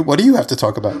 What do you have to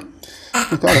talk about? I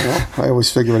don't know. I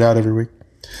always figure it out every week.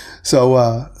 So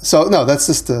no, that's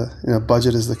just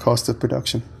budget is the cost of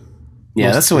production.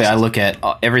 Yeah, that's the way I look at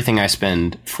everything I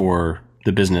spend for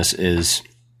the business. Is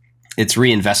it's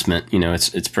reinvestment.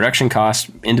 It's production cost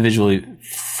individually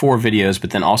for videos,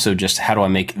 but then also just how do I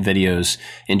make videos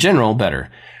in general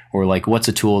better, or like what's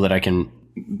a tool that I can,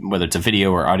 whether it's a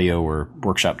video or audio or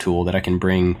workshop tool that I can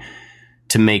bring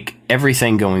to make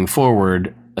everything going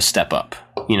forward a step up.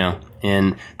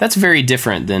 And that's very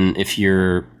different than if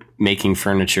you're making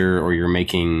furniture or you're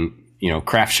making,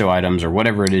 craft show items or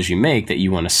whatever it is you make that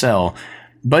you want to sell.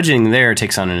 Budgeting there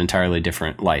takes on an entirely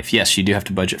different life. Yes, you do have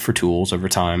to budget for tools over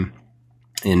time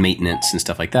and maintenance and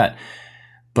stuff like that.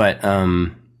 But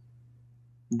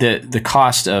the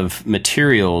cost of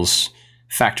materials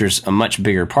factors a much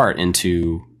bigger part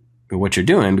into what you're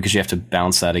doing, because you have to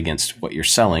balance that against what you're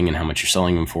selling and how much you're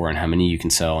selling them for and how many you can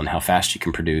sell and how fast you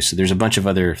can produce. So there's a bunch of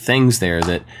other things there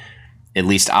that at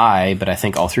least but I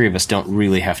think all three of us don't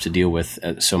really have to deal with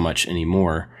so much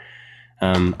anymore.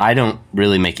 I don't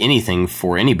really make anything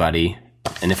for anybody.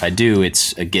 And if I do,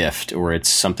 it's a gift or it's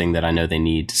something that I know they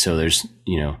need. So there's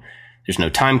no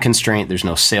time constraint. There's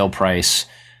no sale price.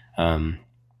 And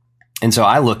so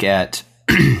I look at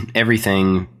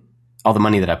everything, all the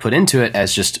money that I put into it,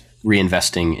 as just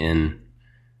reinvesting in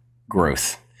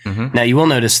growth. Mm-hmm. Now, you will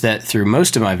notice that through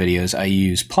most of my videos, I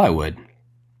use plywood.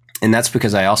 And that's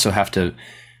because I also have to,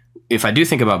 if I do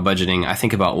think about budgeting, I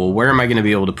think about, well, where am I going to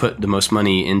be able to put the most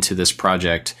money into this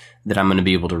project that I'm going to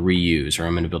be able to reuse, or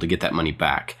I'm going to be able to get that money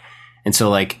back? And so,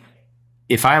 like,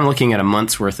 if I'm looking at a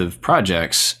month's worth of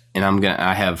projects and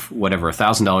I have whatever,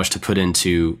 $1,000 to put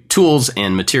into tools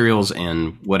and materials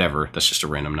and whatever, that's just a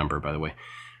random number, by the way.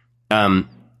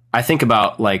 I think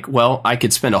about, like, well, I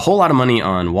could spend a whole lot of money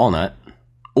on walnut,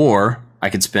 or I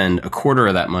could spend a quarter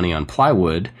of that money on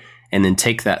plywood and then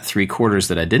take that 3/4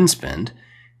 that I didn't spend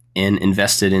and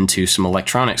invest it into some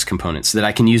electronics components that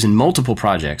I can use in multiple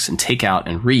projects and take out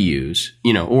and reuse,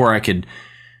 or I could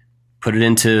put it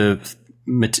into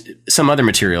some other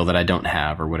material that I don't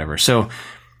have or whatever. So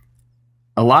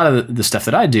a lot of the stuff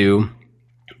that I do,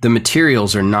 the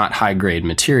materials are not high grade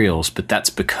materials, but that's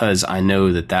because I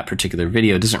know that particular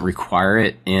video doesn't require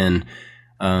it. And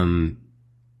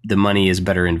the money is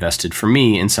better invested for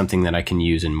me in something that I can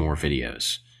use in more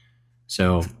videos.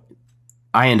 So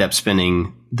I end up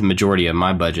spending the majority of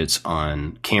my budgets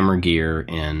on camera gear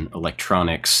and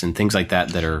electronics and things like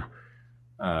that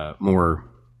are more,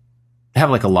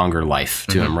 have like a longer life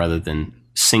to them rather than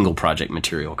single project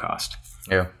material cost.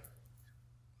 Yeah.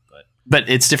 But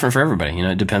it's different for everybody.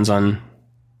 It depends on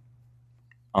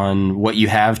what you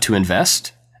have to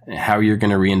invest, how you're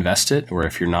going to reinvest it, or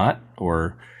if you're not,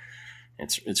 or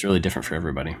it's really different for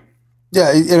everybody.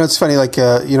 Yeah, it's funny, like,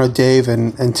 Dave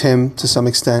and Tim, to some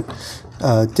extent,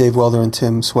 Dave Welder and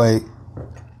Tim Sway,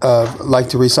 like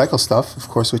to recycle stuff, of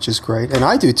course, which is great. And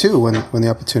I do too when the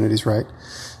opportunity's right.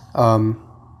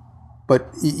 But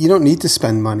you don't need to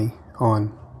spend money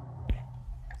on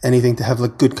anything to have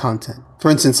like good content. For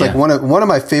instance, like one of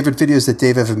my favorite videos that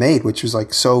Dave ever made, which was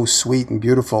like so sweet and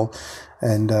beautiful,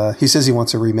 and he says he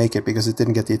wants to remake it because it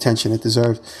didn't get the attention it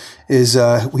deserved, is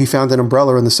he found an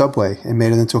umbrella in the subway and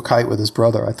made it into a kite with his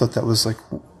brother. I thought that was like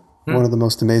one of the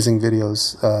most amazing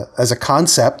videos as a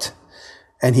concept,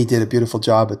 and he did a beautiful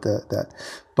job at that.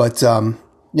 But,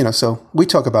 so we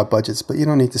talk about budgets, but you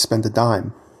don't need to spend a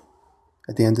dime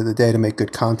at the end of the day to make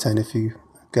good content if you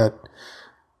got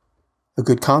a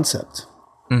good concept.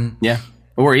 Mm-hmm. Yeah.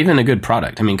 Or even a good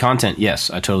product. I mean, content, yes,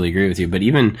 I totally agree with you. But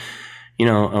even,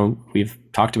 we've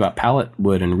talked about pallet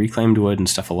wood and reclaimed wood and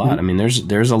stuff a lot. Mm-hmm. I mean,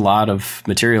 there's a lot of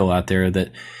material out there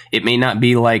that it may not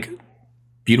be like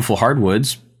beautiful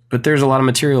hardwoods, but there's a lot of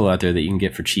material out there that you can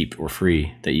get for cheap or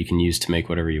free that you can use to make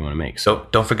whatever you want to make. So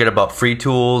don't forget about free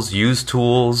tools, used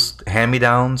tools,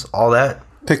 hand-me-downs, all that.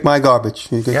 Pick my garbage.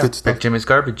 You get good stuff. Pick Jimmy's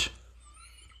garbage.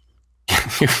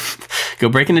 Go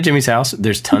break into Jimmy's house.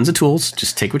 There's tons of tools.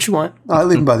 Just take what you want. I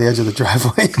leave them by the edge of the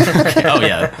driveway. Oh,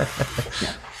 yeah.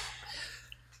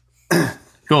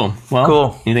 Cool. Well,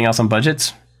 Cool. Anything else on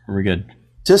budgets? We're good.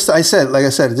 Like I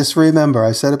said, just remember,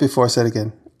 I said it before, I said it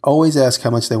again. Always ask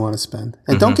how much they want to spend.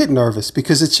 And don't get nervous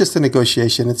because it's just a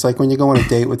negotiation. It's like when you go on a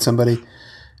date with somebody.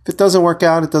 If it doesn't work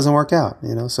out, it doesn't work out.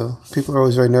 So people are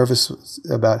always very nervous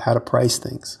about how to price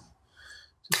things.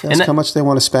 Just ask how much they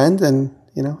want to spend. And,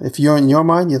 if you're in your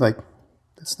mind, you're like,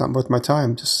 that's not worth my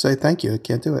time. Just say thank you. I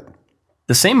can't do it.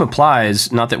 The same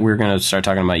applies, not that we're going to start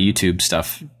talking about YouTube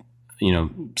stuff,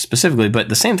 specifically, but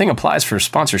the same thing applies for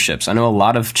sponsorships. I know a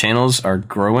lot of channels are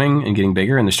growing and getting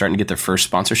bigger and they're starting to get their first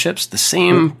sponsorships. The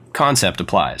same concept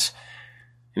applies.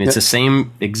 It's the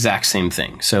exact same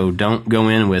thing. So don't go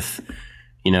in with,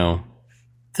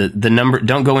 the number,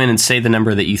 don't go in and say the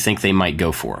number that you think they might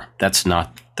go for. That's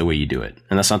not the way you do it.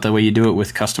 And that's not the way you do it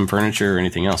with custom furniture or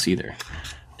anything else either.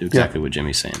 Do exactly what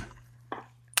Jimmy's saying.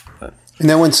 And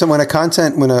then when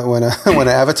an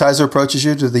advertiser approaches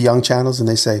you to the young channels and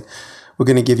they say, we're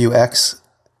going to give you X,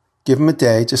 give them a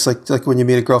day, just like when you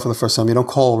meet a girl for the first time, you don't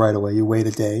call right away. You wait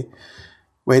a day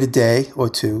or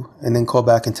two, and then call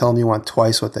back and tell them you want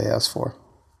twice what they asked for.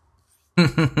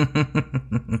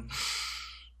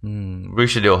 We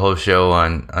should do a whole show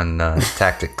on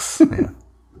tactics.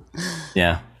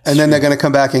 Yeah. And then they're going to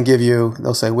come back and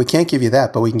they'll say, we can't give you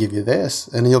that, but we can give you this.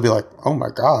 And you'll be like, oh my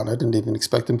God, I didn't even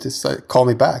expect them to call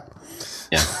me back.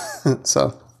 Yeah.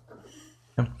 So.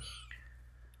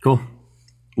 Cool.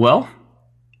 Well,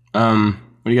 what have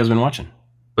you guys been watching?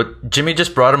 But Jimmy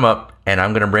just brought him up, and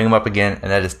I'm going to bring him up again, and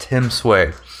that is Tim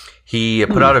Sway. He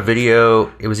put out a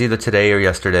video, it was either today or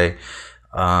yesterday,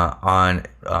 on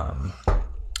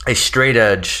a straight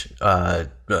edge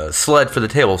sled for the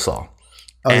table saw.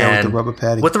 Oh, yeah, with the rubber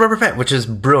patty. With the rubber pad, which is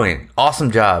brilliant. Awesome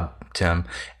job, Tim.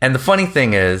 And the funny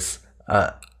thing is,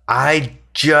 I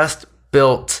just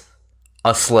built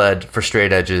a sled for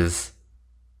straight edges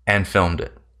and filmed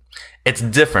it. It's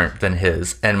different than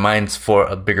his, and mine's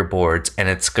for bigger boards, and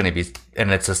it's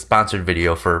a sponsored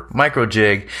video for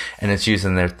Microjig, and it's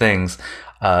using their things,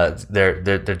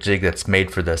 their jig that's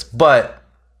made for this. But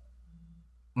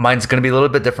mine's going to be a little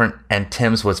bit different, and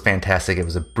Tim's was fantastic. It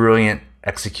was a brilliant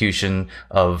execution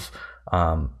of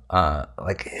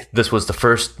this was the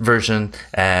first version,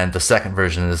 and the second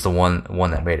version is the one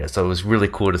that made it. So it was really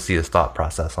cool to see his thought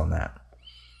process on that.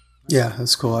 Yeah,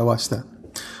 that's cool. I watched that.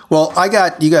 Well,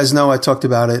 you guys know I talked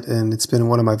about it, and it's been in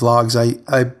one of my vlogs.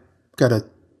 I got a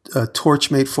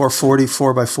Torchmate 440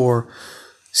 4x4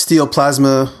 steel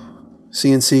plasma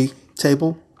CNC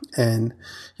table, and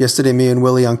yesterday me and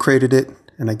Willie uncrated it,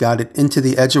 and I got it into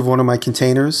the edge of one of my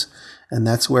containers, and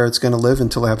that's where it's going to live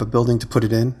until I have a building to put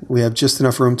it in. We have just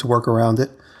enough room to work around it.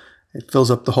 It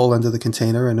fills up the whole end of the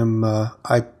container, and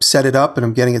I set it up, and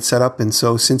I'm getting it set up. And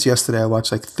so since yesterday, I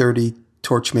watched like 30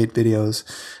 Torchmate videos,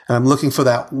 and I'm looking for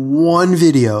that one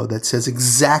video that says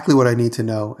exactly what I need to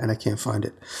know, and I can't find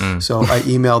it. So I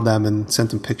emailed them and sent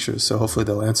them pictures, so hopefully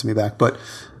they'll answer me back. But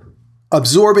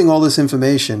absorbing all this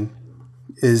information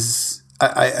is,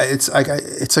 it's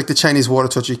like the Chinese water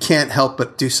torch. You can't help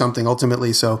but do something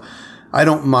ultimately. So I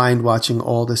don't mind watching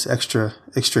all this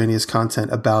extraneous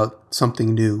content about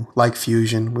something new, like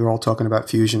Fusion. We were all talking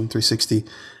about Fusion 360,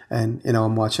 and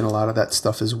I'm watching a lot of that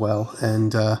stuff as well.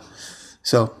 And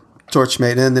so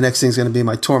Torchmate, and then the next thing's going to be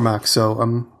my Tormach. So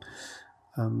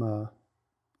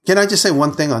can I just say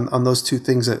one thing on those two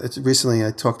things that recently I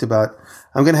talked about?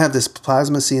 I'm going to have this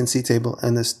plasma CNC table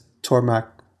and this Tormach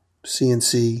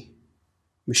CNC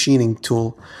machining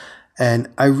tool, and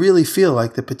I really feel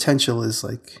like the potential is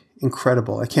like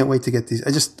incredible. I can't wait to get these.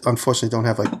 I just unfortunately don't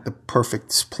have like the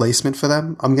perfect placement for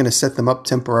them. I'm going to set them up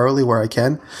temporarily where I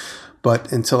can,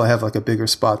 but until I have like a bigger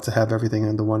spot to have everything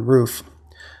under one roof.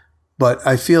 But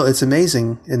I feel it's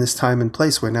amazing in this time and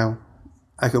place where now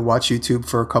I could watch YouTube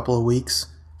for a couple of weeks,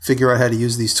 figure out how to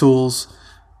use these tools,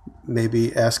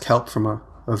 maybe ask help from a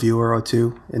viewer or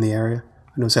two in the area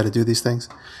who knows how to do these things,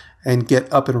 and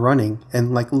get up and running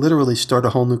and like literally start a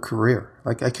whole new career.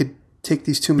 Like I could take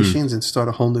these two machines and start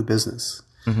a whole new business.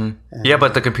 Mm-hmm. Yeah,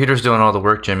 but the computer's doing all the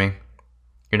work, Jimmy.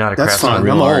 You're not a That's craftsman.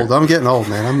 fine. I'm old. I'm getting old,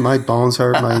 man. My bones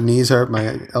hurt, my knees hurt,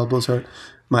 my elbows hurt,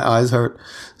 my eyes hurt.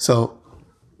 So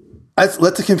I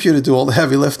let the computer do all the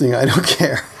heavy lifting. I don't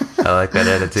care. I like that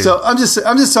attitude. So I'm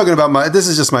just talking about this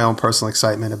is just my own personal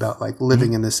excitement about like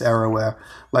living in this era where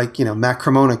like, Matt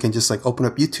Cremona can just like open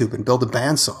up YouTube and build a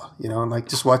bandsaw, and like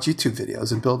just watch YouTube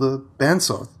videos and build a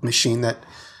bandsaw machine that,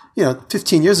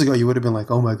 15 years ago you would have been like,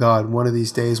 oh my God, one of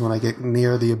these days when I get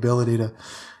near the ability to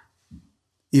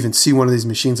even see one of these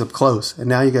machines up close. And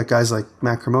now you got guys like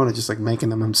Matt Cremona just like making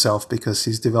them himself because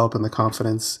he's developing the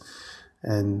confidence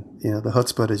and, the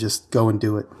chutzpah to just go and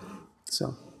do it.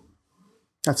 So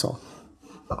that's all.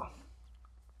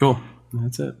 Cool.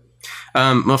 That's it.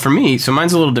 Well, for me, so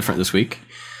mine's a little different this week.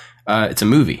 It's a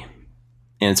movie.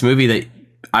 And it's a movie that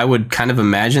I would kind of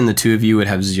imagine the two of you would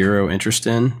have zero interest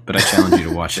in, but I challenge you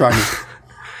to watch it.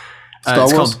 Star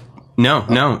Wars? Called,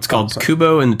 no. It's called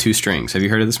Kubo and the Two Strings. Have you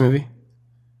heard of this movie?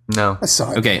 No. I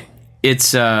saw it. Okay.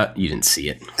 It's, you didn't see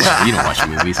it. You don't watch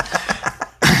movies.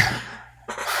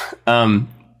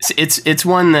 It's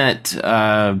one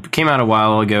that came out a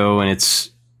while ago, and it's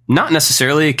not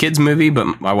necessarily a kid's movie,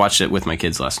 but I watched it with my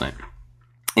kids last night.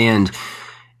 And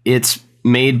it's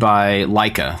made by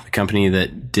Leica, the company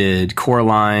that did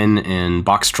Coraline and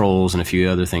Box Trolls and a few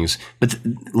other things. But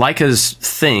Leica's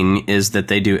thing is that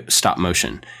they do stop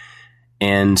motion.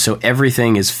 And so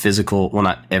everything is physical. Well,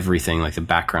 not everything, like the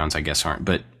backgrounds, I guess, aren't.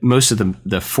 But most of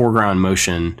the foreground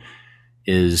motion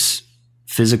is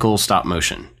physical stop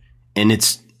motion. And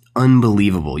it's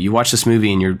unbelievable. You watch this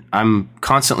movie and I'm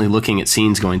constantly looking at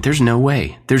scenes going, there's no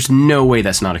way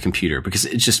that's not a computer, because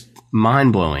it's just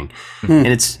mind blowing. And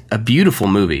it's a beautiful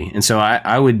movie. And so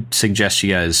I would suggest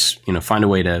you guys, find a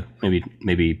way to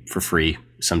maybe for free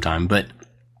sometime, but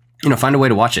find a way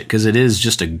to watch it, because it is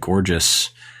just a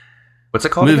gorgeous What's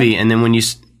it called movie. again? And then when you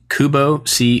Kubo,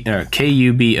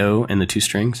 Kubo and the Two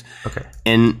Strings. Okay.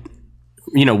 And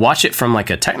watch it from like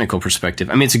a technical perspective.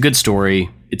 I mean, it's a good story.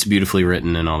 It's beautifully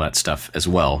written and all that stuff as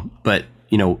well. But,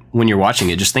 when you're watching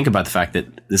it, just think about the fact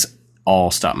that this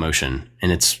all stop motion,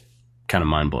 and it's kind of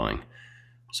mind blowing.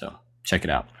 So check it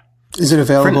out. Is it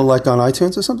available like on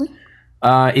iTunes or something?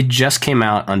 It just came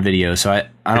out on video, so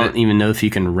I don't even know if you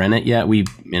can rent it yet. We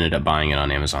ended up buying it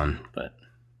on Amazon, but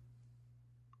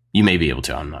you may be able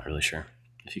to. I'm not really sure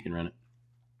if you can rent it.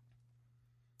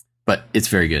 But it's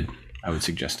very good. I would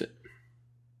suggest it.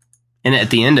 And at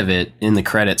the end of it, in the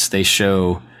credits, they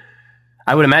show,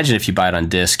 I would imagine if you buy it on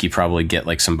disc, you probably get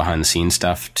like some behind the scenes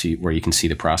stuff where you can see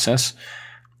the process.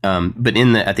 But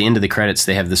at the end of the credits,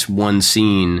 they have this one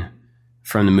scene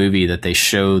from the movie that they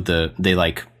show they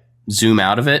like zoom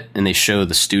out of it and they show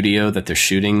the studio that they're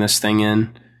shooting this thing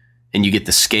in. And you get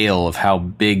the scale of how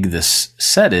big this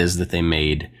set is that they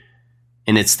made.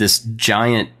 And it's this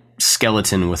giant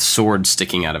skeleton with swords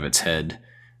sticking out of its head.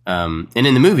 And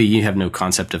in the movie, you have no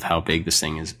concept of how big this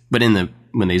thing is. But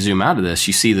when they zoom out of this,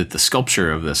 you see that the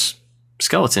sculpture of this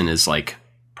skeleton is like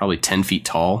probably 10 feet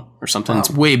tall or something. Wow. It's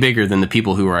way bigger than the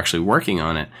people who are actually working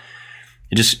on it.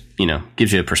 It just,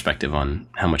 gives you a perspective on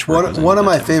how much work goes into one of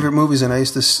my favorite movies, and I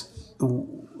used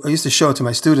to show it to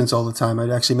my students all the time. I'd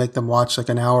actually make them watch like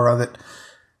an hour of it,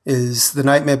 is The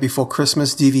Nightmare Before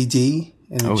Christmas DVD,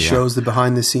 and it shows the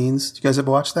behind the scenes. Did you guys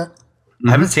ever watch that? Mm-hmm.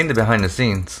 I haven't seen the behind the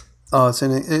scenes. Oh,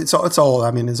 it's old.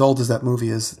 I mean, as old as that movie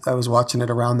is, I was watching it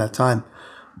around that time.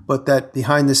 But that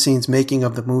behind the scenes making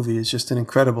of the movie is just an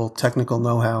incredible technical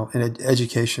know-how and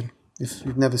education. If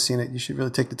you've never seen it, you should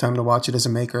really take the time to watch it as a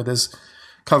maker.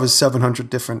 Covers 700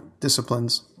 different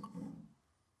disciplines.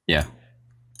 Yeah.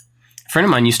 A friend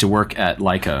of mine used to work at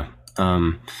Leica,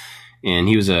 and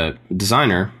he was a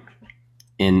designer,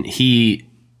 and he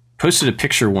posted a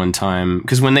picture one time,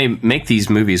 because when they make these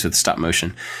movies with stop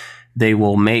motion, they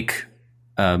will make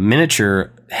a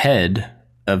miniature head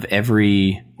of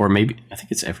every, or maybe, I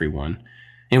think it's every one.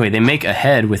 Anyway, they make a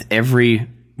head with every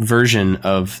version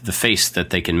of the face that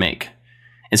they can make.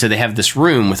 And so they have this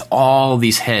room with all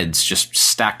these heads just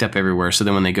stacked up everywhere. So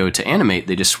then when they go to animate,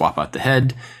 they just swap out the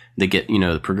head. They get,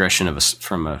 the progression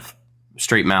from a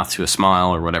straight mouth to a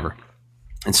smile or whatever.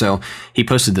 And so he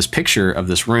posted this picture of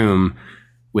this room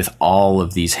with all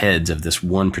of these heads of this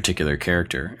one particular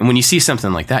character. And when you see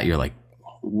something like that, you're like,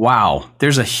 wow,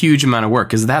 there's a huge amount of work,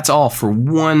 because that's all for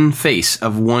one face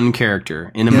of one character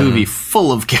in a movie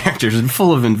full of characters and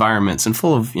full of environments and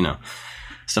full of,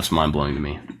 stuff's mind-blowing to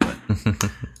me. But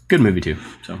good movie too,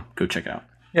 so go check it out.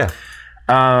 Yeah.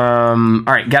 All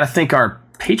right, got to thank our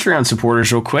Patreon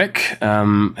supporters real quick,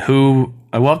 who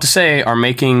I will have to say are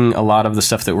making a lot of the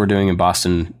stuff that we're doing in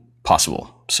Boston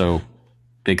possible. So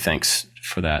big thanks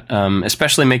for that.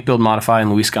 Especially Make, Build, Modify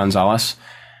and Luis Gonzalez.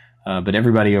 But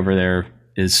everybody over there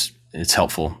it's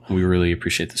helpful. We really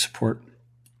appreciate the support.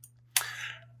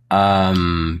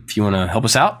 If you want to help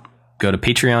us out, go to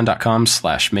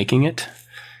patreon.com/makingit.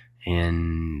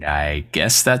 And I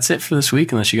guess that's it for this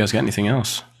week, unless you guys got anything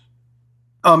else.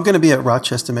 I'm going to be at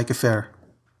Rochester Maker Faire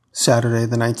Saturday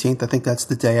the 19th. I think that's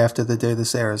the day after the day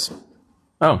this airs.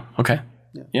 Oh, okay.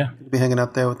 Yeah. I'll be hanging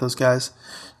out there with those guys.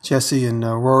 Jesse and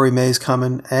Rory May's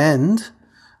coming, and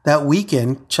that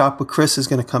weekend, Chop with Chris is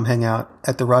going to come hang out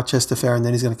at the Rochester Fair, and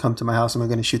then he's going to come to my house, and we're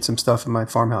going to shoot some stuff in my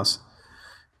farmhouse.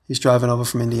 He's driving over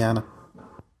from Indiana.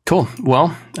 Cool.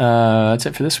 Well, that's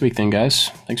it for this week then, guys.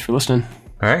 Thanks for listening.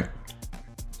 All right.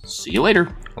 See you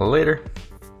later. Later.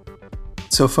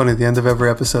 It's so funny. At the end of every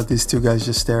episode, these two guys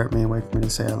just stare at me and wait for me to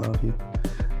say I love you.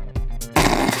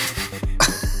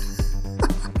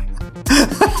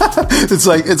 It's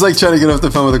like trying to get off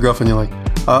the phone with a girlfriend. You're like,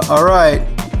 all right,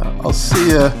 I'll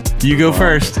see ya. You go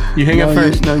first. You hang up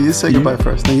first. You say goodbye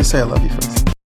first. No, you say I love you first.